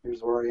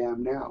here's where I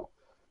am now.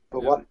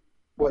 But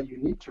what you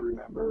need to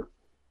remember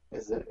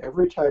is that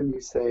every time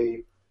you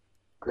say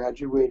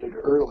graduated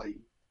early,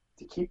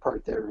 the key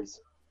part there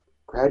is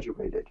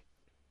graduated,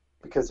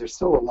 because there's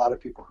still a lot of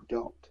people who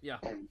don't. Yeah.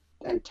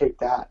 And take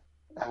that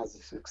as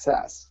a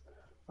success.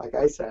 Like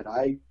I said,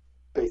 I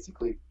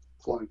basically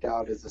flunked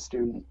out as a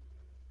student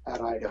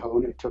at Idaho,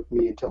 and it took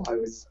me until I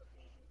was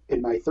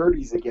in my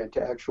 30s again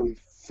to actually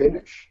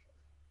finish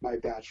my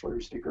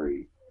bachelor's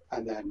degree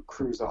and then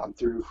cruise on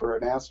through for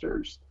a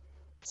master's.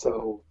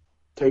 So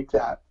take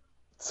that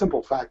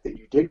simple fact that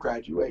you did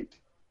graduate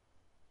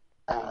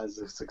as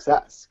a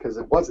success, because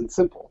it wasn't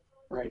simple,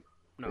 right?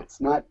 No.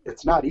 It's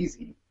not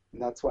easy,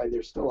 and that's why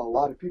there's still a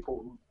lot of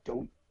people who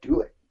don't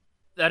do it.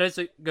 That is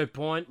a good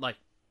point. Like,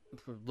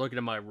 looking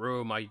at my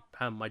room, I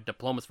have my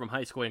diplomas from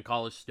high school and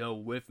college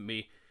still with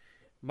me.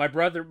 My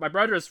brother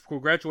who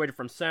graduated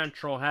from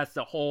Tranchell has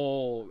the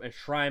whole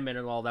enshrinement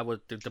and all that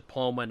with the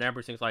diploma and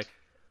everything's like,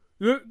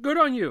 good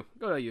on you.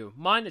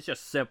 Mine is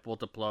just simple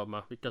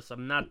diploma because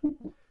I'm not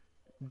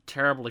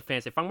terribly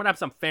fancy. If I'm gonna have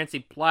some fancy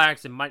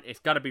plaques, it's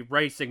got to be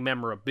racing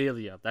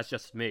memorabilia. That's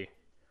just me,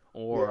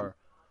 or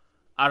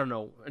I don't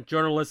know, a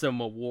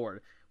journalism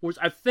award, which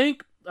I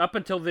think up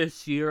until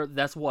this year,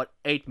 that's what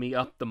ate me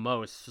up the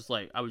most. It's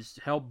like I was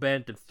hell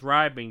bent and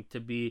thriving to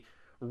be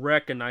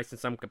recognized in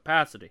some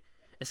capacity.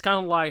 It's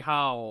kind of like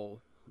how,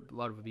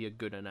 what would be a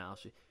good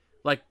analogy?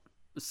 Like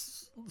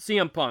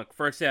CM Punk,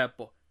 for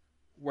example,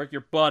 work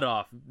your butt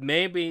off,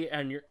 maybe,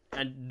 and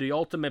the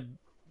ultimate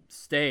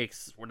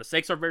stakes, where the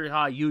stakes are very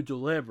high, you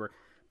deliver,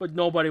 but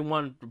nobody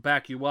wanted to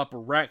back you up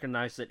or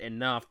recognize it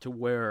enough to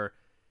where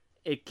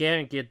it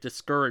can get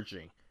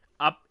discouraging.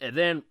 And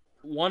then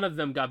one of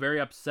them got very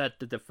upset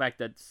at the fact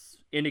that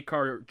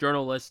IndyCar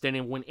journalists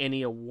didn't win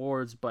any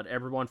awards, but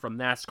everyone from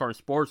NASCAR and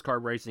sports car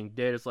racing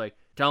did. It's like,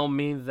 tell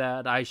me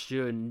that I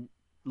should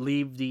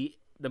leave the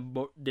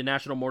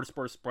National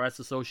Motorsports Press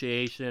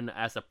Association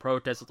as a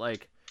protest. It's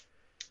like,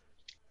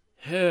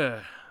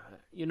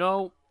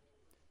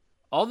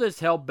 all this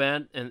hell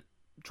bent and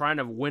trying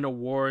to win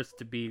awards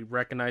to be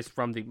recognized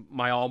from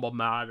my alma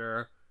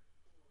mater,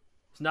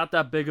 it's not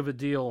that big of a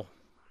deal,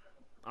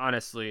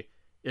 honestly.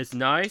 It's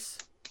nice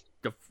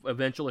to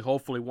eventually,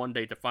 hopefully one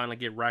day, to finally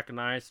get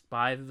recognized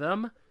by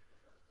them.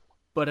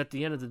 But at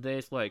the end of the day,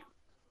 it's like,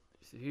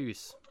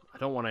 jeez, I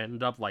don't want to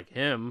end up like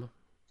him.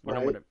 You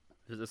know,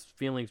 just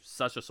feeling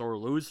such a sore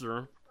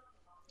loser.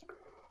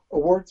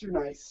 Awards are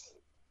nice,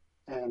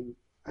 and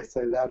I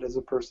say that as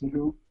a person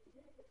who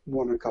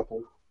won a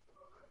couple.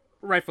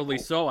 Rightfully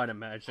so, I'd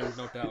imagine,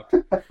 no doubt.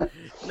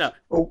 No.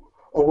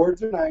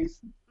 Awards are nice,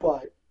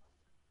 but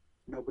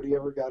nobody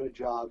ever got a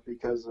job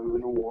because of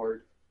an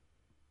award.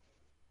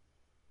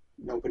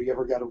 Nobody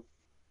ever got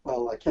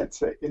I can't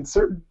say. In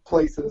certain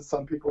places,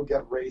 some people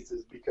get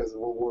raises because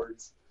of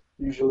awards,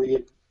 usually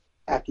in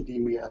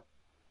academia,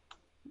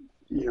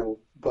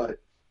 but,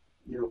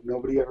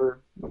 nobody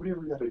ever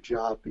got a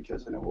job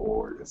because of an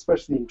award,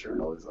 especially in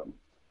journalism.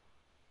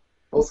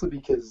 Also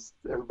because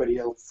everybody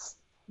else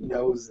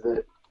knows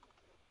that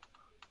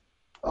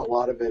a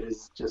lot of it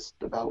is just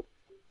about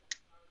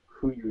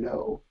who you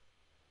know.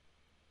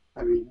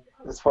 I mean,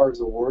 as far as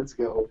awards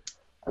go,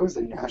 I was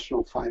a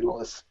national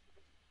finalist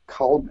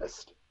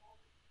columnist,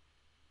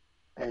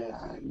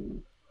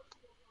 and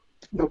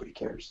nobody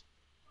cares.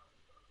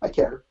 I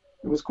care.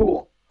 It was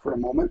cool for a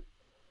moment,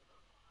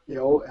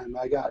 and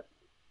I got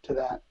to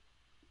that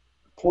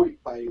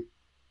point by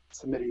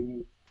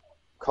submitting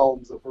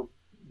columns that were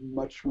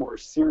much more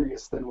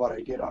serious than what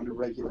I did on a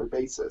regular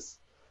basis.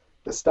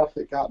 The stuff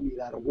that got me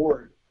that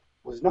award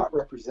was not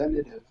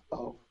representative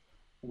of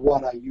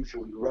what I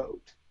usually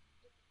wrote.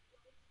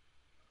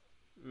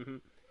 Mm-hmm.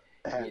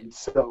 And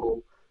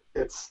so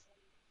it's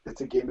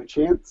a game of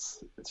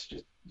chance. It's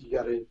just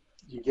you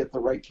get the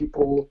right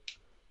people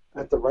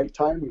at the right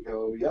time and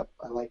go, yep,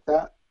 I like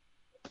that.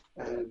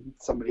 And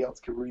somebody else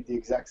can read the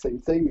exact same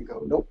thing and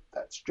go, nope,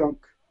 that's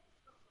junk.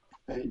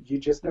 And you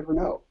just never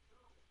know.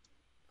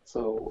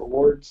 So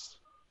awards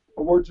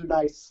are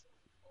nice.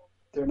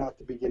 They're not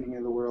the beginning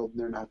of the world, and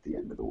they're not the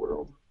end of the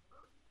world.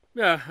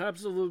 Yeah,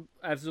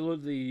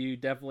 absolutely. You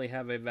definitely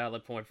have a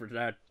valid point for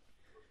that.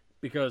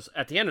 Because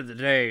at the end of the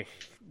day,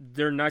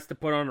 they're nice to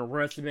put on a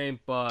resume,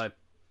 but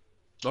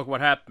look what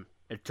happened.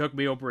 It took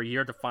me over a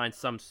year to find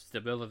some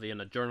stability in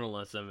the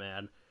journalism,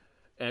 and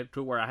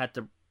to where I had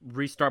to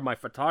restart my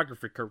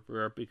photography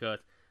career because,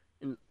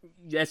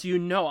 as you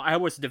know, I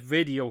was the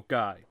video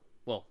guy.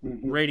 Well,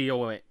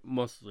 radio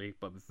mostly,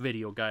 but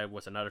video guy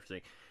was another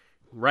thing.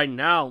 Right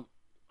now,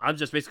 I'm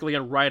just basically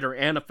a writer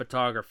and a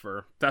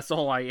photographer. That's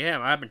all I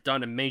am. I haven't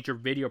done a major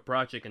video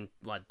project in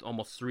like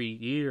almost 3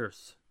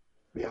 years.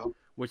 Yeah.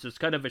 Which is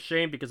kind of a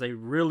shame because I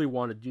really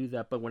want to do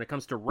that. But when it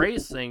comes to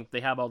racing,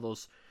 they have all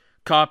those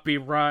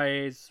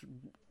copyrights,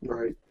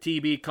 right,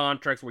 TV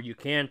contracts where you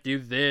can't do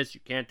this, you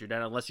can't do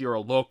that unless you're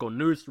a local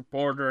news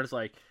reporter. It's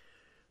like,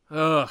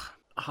 how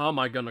am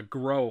I going to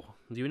grow?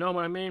 Do you know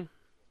what I mean?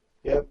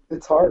 Yeah,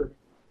 it's hard.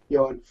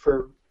 And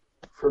for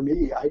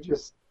me, I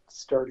just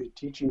started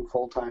teaching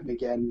full-time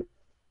again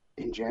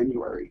in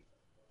January.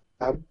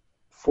 I'm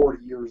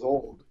 40 years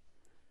old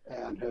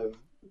and have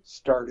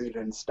started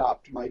and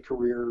stopped my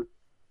career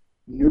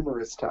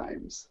numerous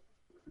times.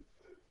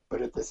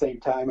 But at the same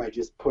time, I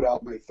just put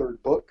out my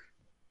third book.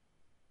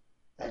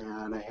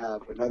 And I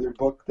have another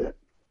book that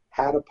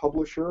had a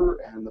publisher,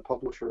 and the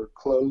publisher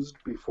closed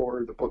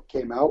before the book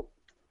came out.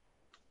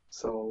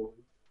 So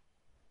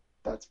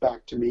that's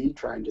back to me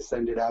trying to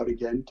send it out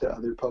again to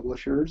other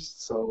publishers.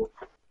 So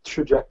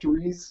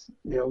trajectories,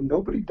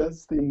 nobody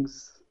does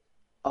things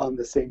on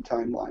the same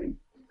timeline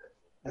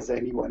as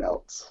anyone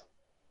else,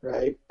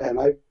 right? And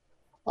I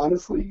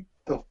honestly,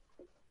 the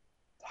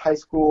high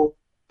school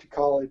to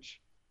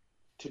college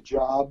to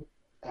job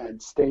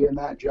and stay in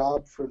that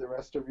job for the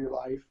rest of your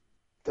life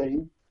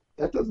thing,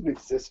 that doesn't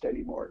exist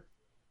anymore.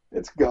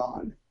 It's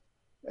gone.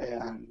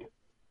 And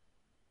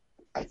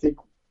I think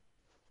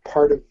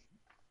part of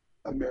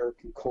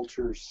American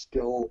culture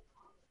still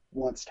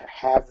wants to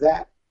have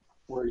that,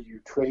 where you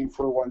train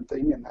for one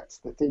thing and that's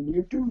the thing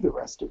you do the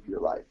rest of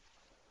your life.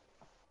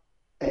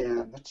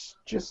 And that's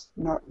just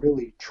not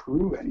really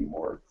true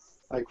anymore.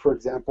 Like, for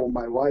example,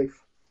 my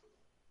wife,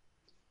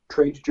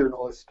 trained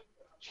journalist,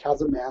 she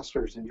has a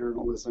master's in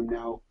journalism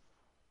now,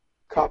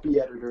 copy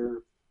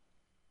editor,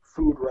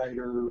 food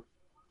writer,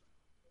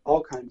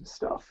 all kinds of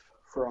stuff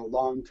for a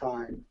long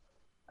time,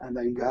 and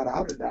then got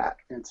out of that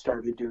and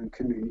started doing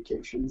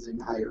communications in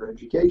higher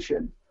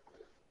education.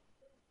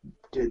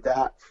 Did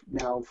that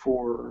now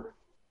for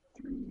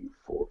 3,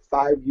 4,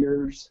 5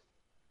 years,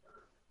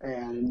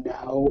 and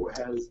now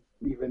has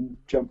even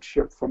jumped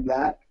ship from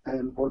that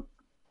and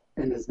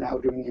is now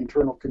doing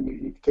internal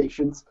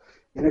communications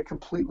in a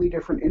completely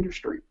different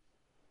industry.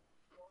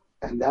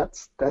 And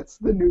that's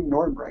the new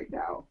norm right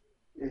now,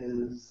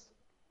 is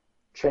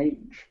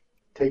change,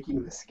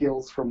 taking the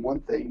skills from one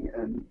thing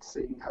and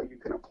seeing how you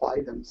can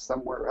apply them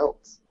somewhere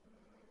else.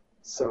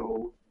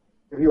 So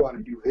if you want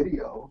to do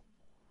video,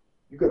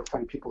 you got to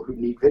find people who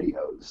need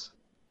videos.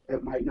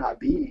 It might not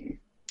be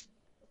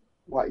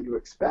what you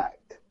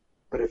expect,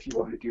 but if you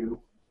want to do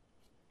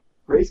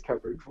race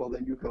coverage, well,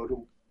 then you go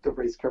to the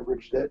race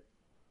coverage that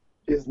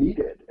is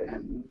needed,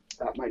 and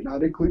that might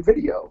not include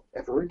video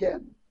ever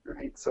again,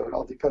 right? So it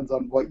all depends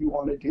on what you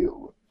want to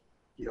do.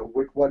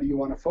 What do you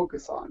want to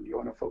focus on? Do you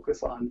want to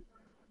focus on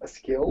a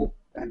skill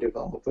and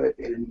develop it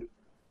in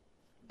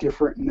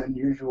different and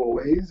unusual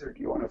ways, or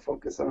do you want to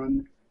focus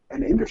on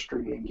an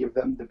industry and give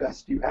them the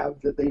best you have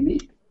that they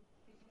need?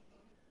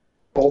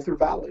 Both are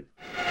valid.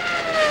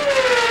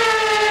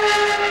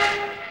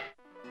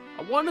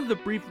 I wanted to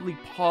briefly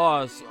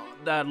pause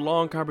that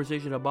long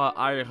conversation about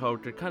Idaho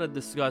to kind of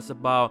discuss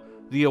about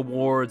the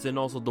awards and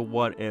also the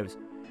what ifs.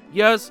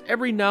 Yes,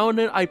 every now and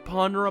then I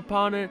ponder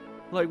upon it,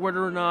 like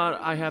whether or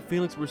not I have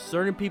feelings for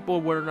certain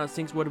people, whether or not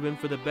things would have been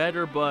for the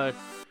better, but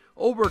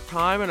over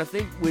time, and I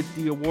think with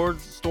the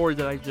awards story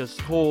that I just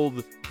told,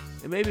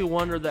 it made me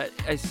wonder that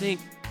I think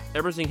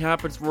everything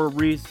happens for a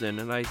reason,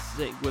 and I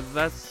think with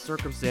that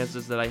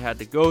circumstances that I had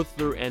to go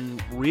through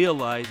and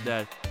realize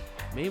that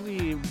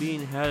maybe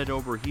being head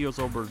over heels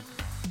over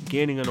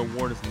gaining an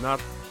award is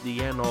not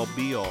the end-all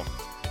be-all.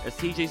 As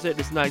TJ said,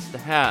 it's nice to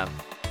have,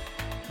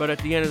 but at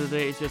the end of the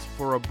day, it's just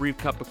for a brief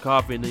cup of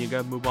coffee, and then you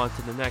gotta move on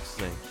to the next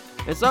thing.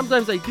 And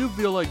sometimes I do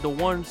feel like the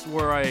ones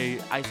where I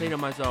say to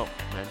myself,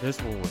 man,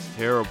 this one was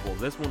terrible,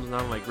 this one's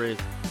not my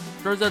greatest.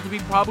 turns out to be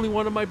probably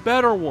one of my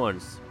better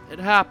ones. It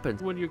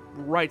happens when you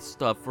write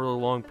stuff for a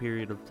long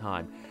period of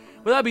time.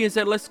 With that being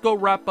said, let's go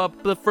wrap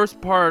up the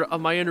first part of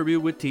my interview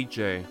with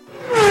TJ.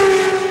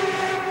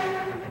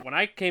 When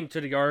I came to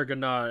the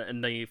Argonaut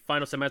in the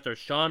final semester,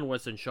 Sean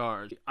was in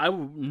charge. I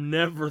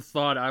never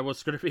thought I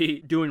was going to be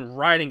doing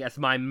writing as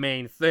my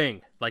main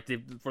thing,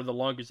 for the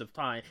longest of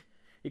time.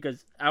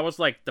 Because I was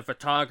like the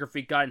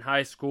photography guy in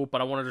high school,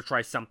 but I wanted to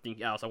try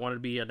something else. I wanted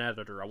to be an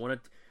editor. I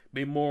wanted to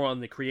be more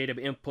on the creative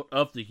input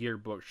of the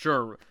yearbook.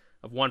 Sure,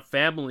 of one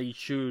family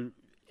shoot,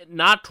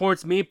 not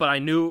towards me, but I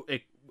knew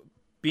it,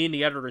 being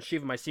the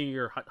editor-in-chief of my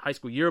senior high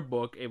school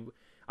yearbook,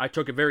 I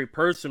took it very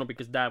personal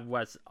because that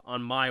was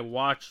on my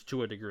watch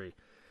to a degree.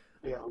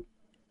 Yeah.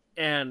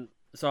 And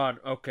thought,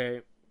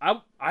 okay,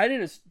 I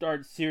didn't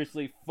start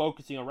seriously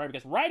focusing on writing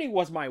because writing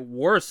was my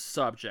worst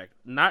subject.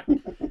 Not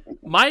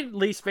my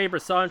least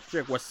favorite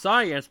subject was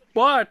science,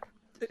 but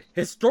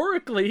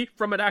historically,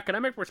 from an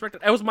academic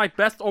perspective, it was my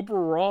best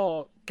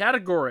overall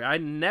category. I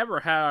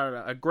never had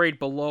a grade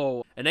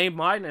below an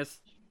A-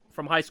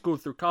 from high school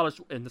through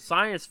college in the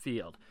science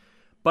field.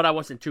 But I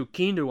wasn't too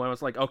keen to. I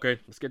was like, okay,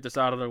 let's get this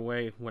out of the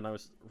way when I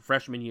was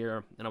freshman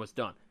year, and I was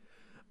done.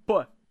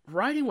 But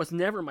writing was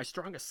never my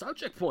strongest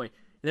subject point.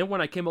 And then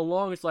when I came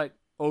along, it's like,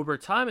 over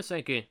time, it's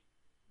thinking,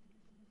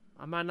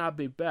 I might not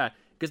be bad.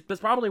 Because that's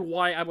probably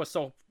why I was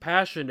so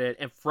passionate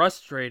and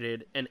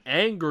frustrated and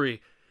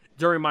angry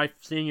during my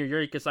senior year,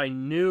 because I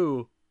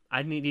knew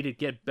I needed to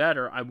get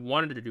better. I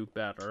wanted to do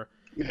better.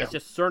 Yeah. It's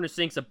just certain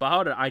things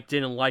about it I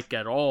didn't like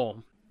at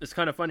all. It's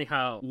kind of funny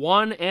how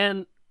one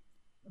end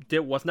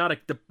was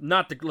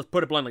let's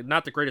put it bluntly,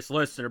 not the greatest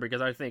listener,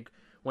 because I think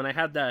when I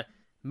had that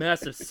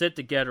massive sit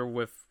together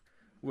with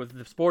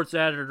the sports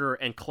editor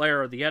and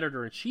Clara, the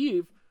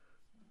editor-in-chief,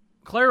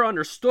 Clara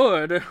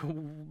understood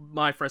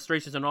my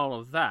frustrations and all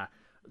of that,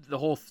 the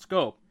whole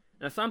scope.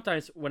 And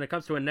sometimes when it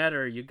comes to an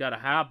editor, you gotta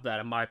have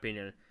that, in my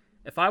opinion.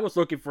 If I was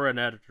looking for an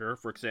editor,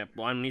 for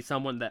example, I need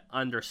someone that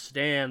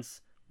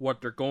understands what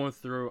they're going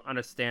through,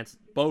 understands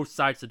both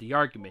sides of the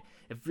argument.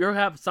 If you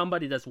have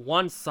somebody that's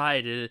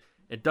one-sided,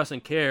 it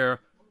doesn't care,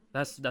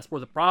 that's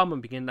where the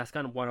problem began. That's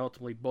kind of what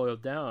ultimately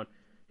boiled down.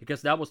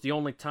 Because that was the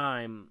only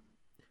time.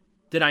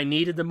 Did I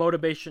needed the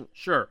motivation?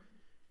 Sure.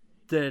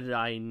 Did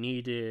I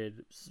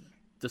needed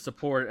the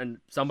support and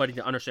somebody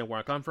to understand where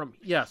I come from?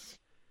 Yes.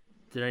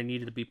 Did I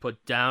needed to be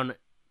put down,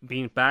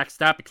 being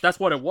backstabbed? Because that's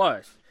what it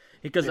was.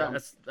 Because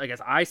I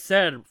guess I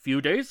said a few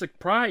days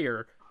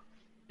prior,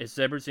 is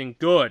everything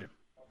good?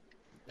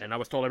 And I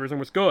was told everything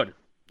was good.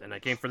 And I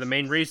came for the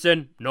main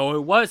reason. No,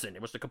 it wasn't.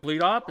 It was the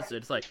complete opposite.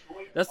 It's like,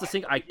 that's the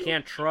thing I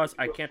can't trust.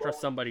 I can't trust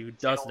somebody who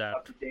does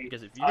that.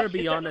 Because if you're going to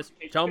be honest,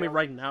 tell me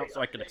right now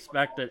so I can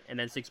expect it, and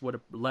then things would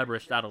have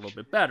leveraged that a little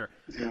bit better.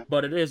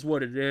 But it is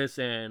what it is,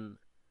 and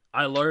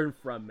I learned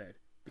from it.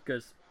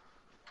 Because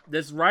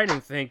this writing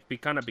thing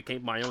kind of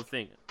became my own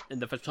thing. And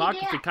the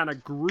photography kind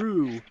of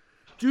grew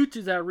due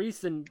to that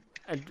reason.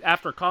 And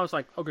after college,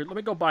 like, okay, let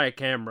me go buy a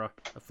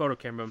photo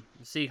camera, and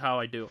see how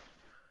I do.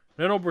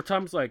 And then over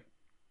time, it's like,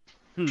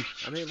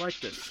 I may like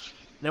this.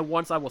 And then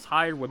once I was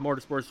hired with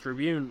Motorsports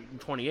Tribune in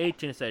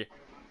 2018, I said,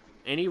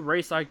 any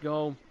race I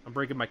go, I'm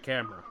bringing my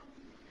camera.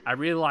 I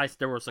realized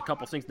there was a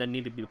couple things that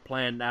needed to be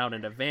planned out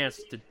in advance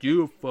to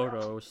do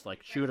photos,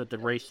 like shoot at the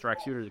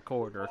racetrack, shoot at the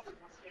corridor.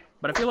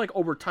 But I feel like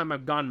over time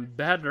I've gotten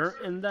better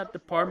in that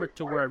department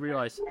to where I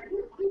realized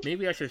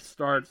maybe I should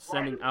start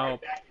sending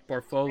out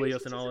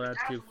portfolios and all that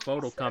to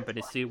photo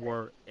companies, see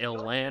where it'll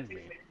land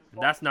me.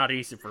 And that's not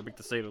easy for me,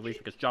 to say the least,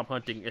 because job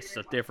hunting is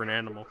a different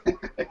animal.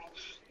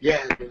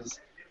 Yeah, it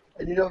is.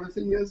 And the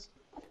thing is,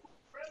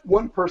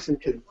 one person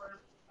can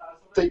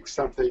think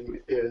something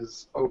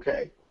is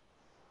okay,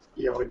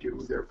 and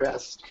do their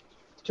best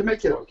to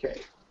make it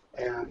okay,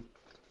 and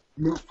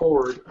move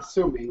forward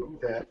assuming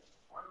that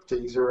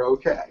things are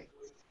okay.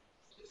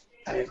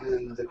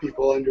 And the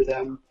people under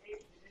them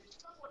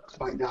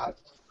might not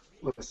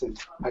listen,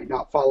 might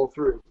not follow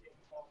through.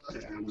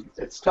 And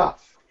it's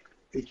tough,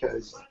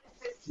 because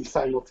you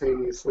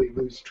simultaneously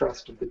lose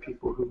trust of the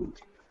people who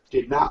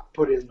did not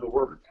put in the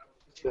work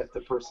that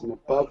the person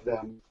above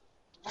them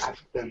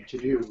asked them to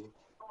do,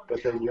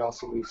 but then you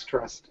also lose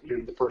trust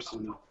in the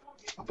person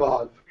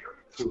above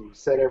who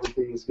said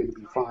everything was going to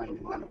be fine,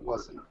 and then it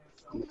wasn't.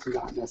 And it's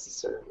not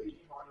necessarily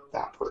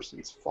that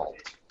person's fault.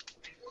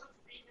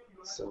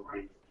 So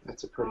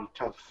that's a pretty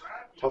tough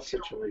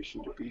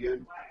situation to be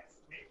in.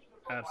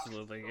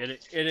 Absolutely.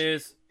 It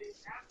is,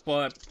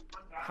 but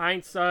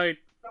hindsight,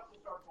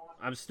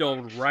 I'm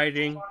still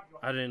writing.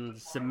 I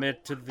didn't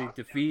submit to the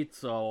defeat,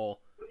 so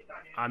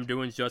I'm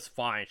doing just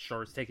fine.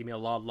 Sure, it's taking me a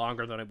lot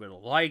longer than I would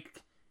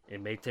like.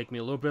 It may take me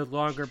a little bit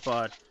longer,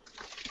 but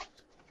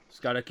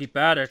just gotta keep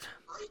at it.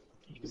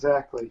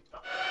 Exactly.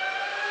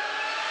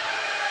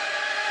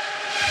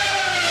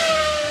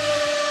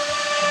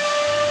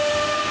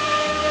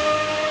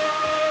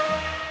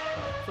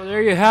 So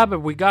there you have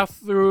it. We got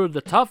through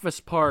the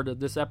toughest part of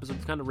this episode.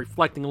 It's kind of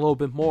reflecting a little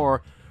bit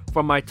more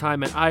from my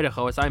time in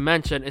Idaho. As I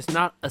mentioned, it's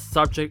not a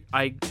subject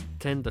I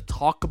tend to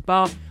talk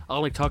about. I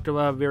only talked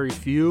about very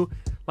few.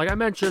 Like I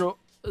mentioned,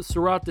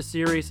 throughout the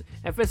series.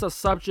 If it's a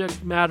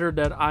subject matter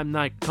that I'm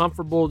not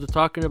comfortable to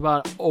talking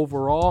about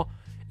overall,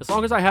 as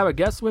long as I have a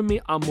guest with me,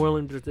 I'm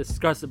willing to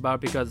discuss about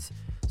it, because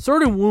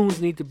certain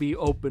wounds need to be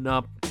opened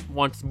up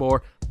once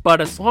more. But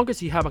as long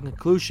as you have a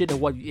conclusion and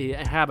what you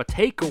have a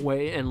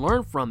takeaway and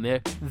learn from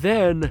it,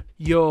 then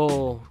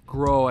you'll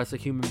grow as a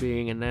human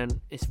being, and then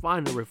it's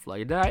fine to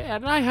reflect.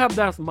 And I have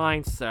that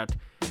mindset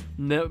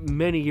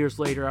many years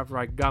later after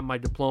I got my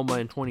diploma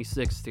in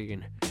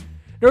 2016.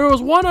 There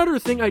was one other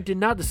thing I did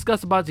not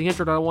discuss about the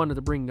intro that I wanted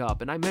to bring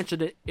up, and I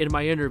mentioned it in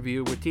my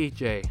interview with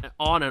TJ,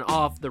 on and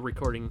off the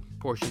recording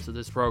portions of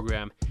this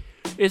program.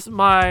 It's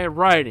my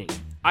writing.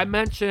 I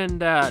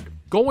mentioned that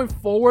going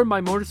forward,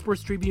 my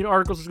Motorsports Tribune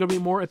articles is going to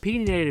be more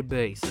opinionated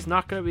based. It's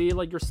not going to be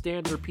like your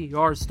standard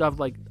PR stuff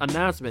like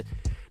announcement.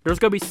 There's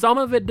going to be some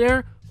of it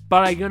there,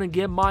 but I'm going to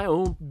give my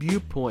own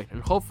viewpoint,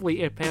 and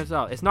hopefully it pans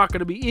out. It's not going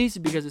to be easy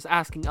because it's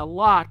asking a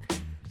lot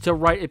to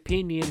write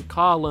opinion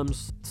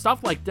columns,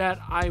 stuff like that.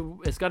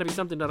 It's got to be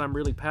something that I'm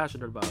really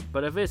passionate about.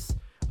 But if it's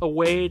a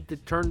way to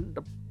turn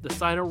the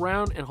site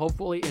around, and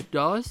hopefully it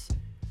does,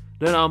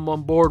 then I'm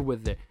on board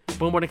with it.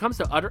 But when it comes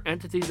to other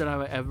entities that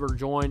I've ever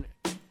joined,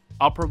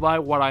 I'll provide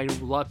what I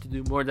love to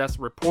do more. That's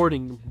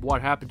reporting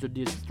what happened to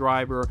this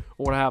driver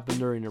or what happened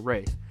during the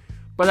race.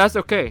 But that's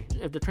okay.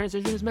 If the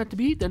transition is meant to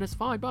be, then it's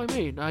fine by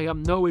me. I have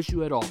no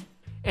issue at all.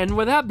 And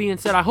with that being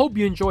said, I hope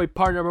you enjoyed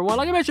part number 1.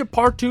 Like I mentioned,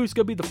 part 2 is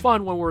going to be the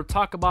fun when we're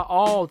talking about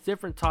all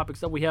different topics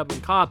that we have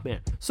in common.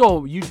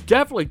 So you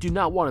definitely do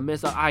not want to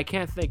miss out. I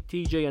can't thank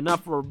TJ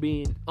enough for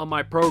being on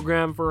my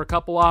program for a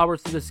couple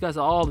hours to discuss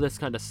all this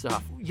kind of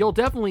stuff. You'll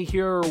definitely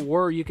hear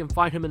where you can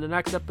find him in the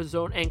next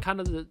episode, and kind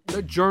of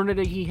the journey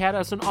that he had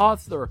as an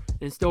author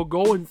and still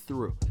going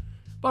through.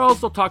 But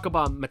also talk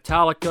about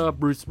Metallica,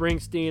 Bruce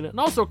Springsteen, and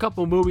also a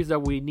couple movies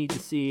that we need to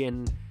see,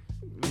 and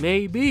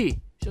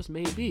maybe, just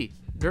maybe,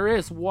 there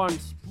is one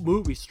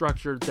movie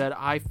structure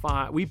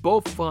that we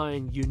both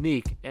find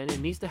unique, and it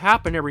needs to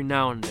happen every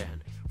now and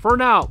then. For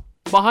now,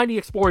 Behind the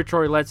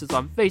Exploratory Lenses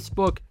on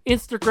Facebook.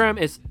 Instagram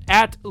is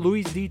at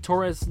Luis D.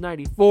 Torres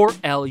 94,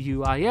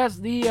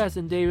 LUISD as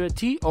in David,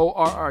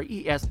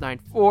 TORRES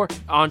 94.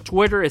 On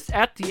Twitter is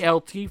at the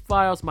LT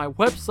Files. My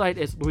website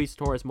is Luis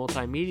Torres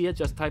Multimedia.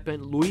 Just type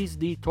in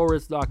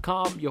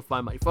luisdtorres.com. You'll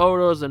find my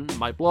photos and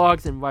my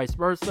blogs and vice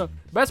versa.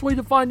 Best way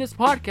to find this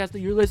podcast that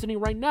you're listening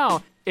right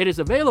now, it is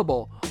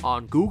available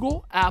on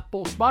Google,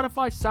 Apple,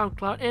 Spotify,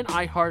 SoundCloud, and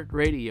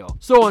iHeartRadio.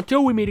 So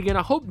until we meet again,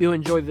 I hope you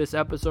enjoyed this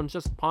episode and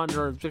just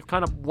ponder just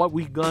kind of what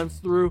we've gone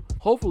through.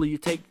 Hopefully you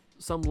take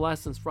some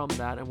lessons from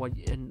that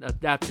and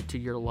adapt it to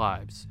your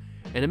lives.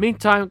 In the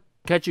meantime,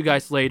 catch you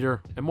guys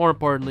later. And more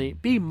importantly,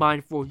 be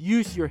mindful,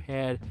 use your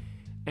head,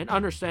 and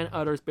understand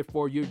others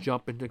before you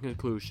jump into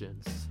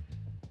conclusions.